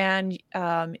this, and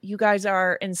you guys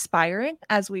are inspiring,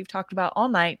 as we've talked about all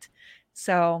night.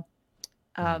 So,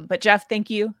 but Jeff, thank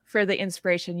you for the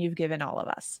inspiration you've given all of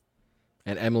us.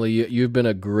 And Emily, you've been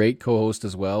a great co-host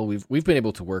as well. We've been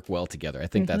able to work well together. I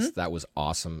think that was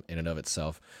awesome in and of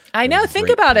itself. I know. Think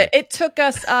about it. It took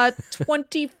us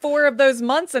 24 of those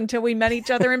months until we met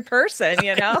each other in person.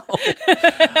 Blame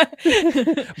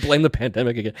the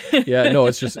pandemic again. Yeah, no,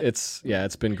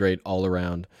 it's been great all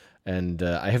around. And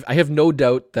I have no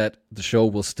doubt that the show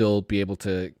will still be able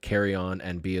to carry on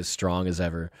and be as strong as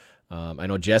ever. I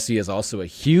know Jesse is also a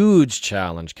huge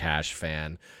challenge cache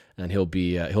fan. And he'll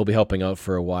be helping out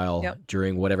for a while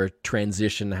during whatever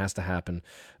transition has to happen.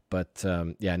 But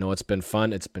it's been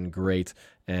fun. It's been great,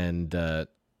 and I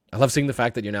love seeing the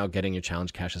fact that you're now getting your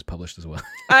challenge caches published as well.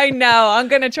 I know. I'm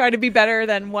gonna try to be better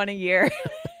than one a year.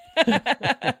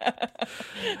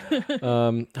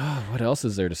 What else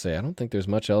is there to say? I don't think there's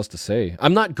much else to say.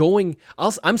 I'm not going.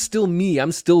 I'm still me.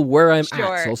 I'm still where I'm at.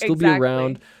 So I'll still be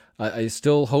around. I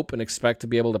still hope and expect to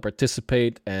be able to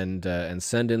participate and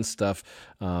send in stuff.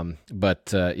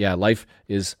 But life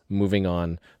is moving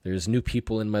on. There's new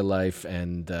people in my life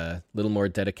and a little more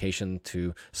dedication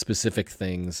to specific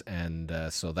things. And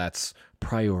so that's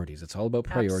priorities. It's all about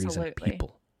priorities. Absolutely. And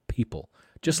people.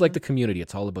 Just like the community,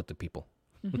 it's all about the people.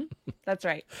 Mm-hmm. That's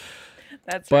right.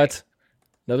 But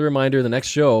another reminder, the next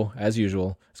show, as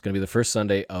usual, is going to be the first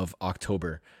Sunday of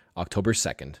October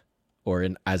 2nd. Or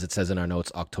as it says in our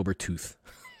notes, October tooth.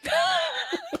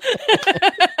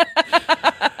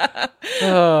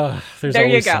 There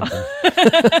you go.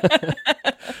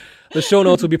 The show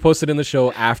notes will be posted in the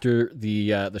show after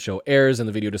the show airs in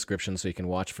the video description, so you can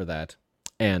watch for that.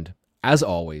 And as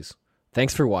always,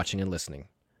 thanks for watching and listening.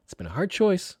 It's been a hard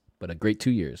choice, but a great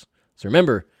 2 years. So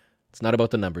remember, it's not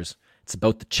about the numbers. It's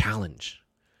about the challenge.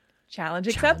 Challenge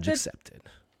Challenge accepted.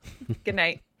 accepted. Good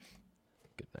night.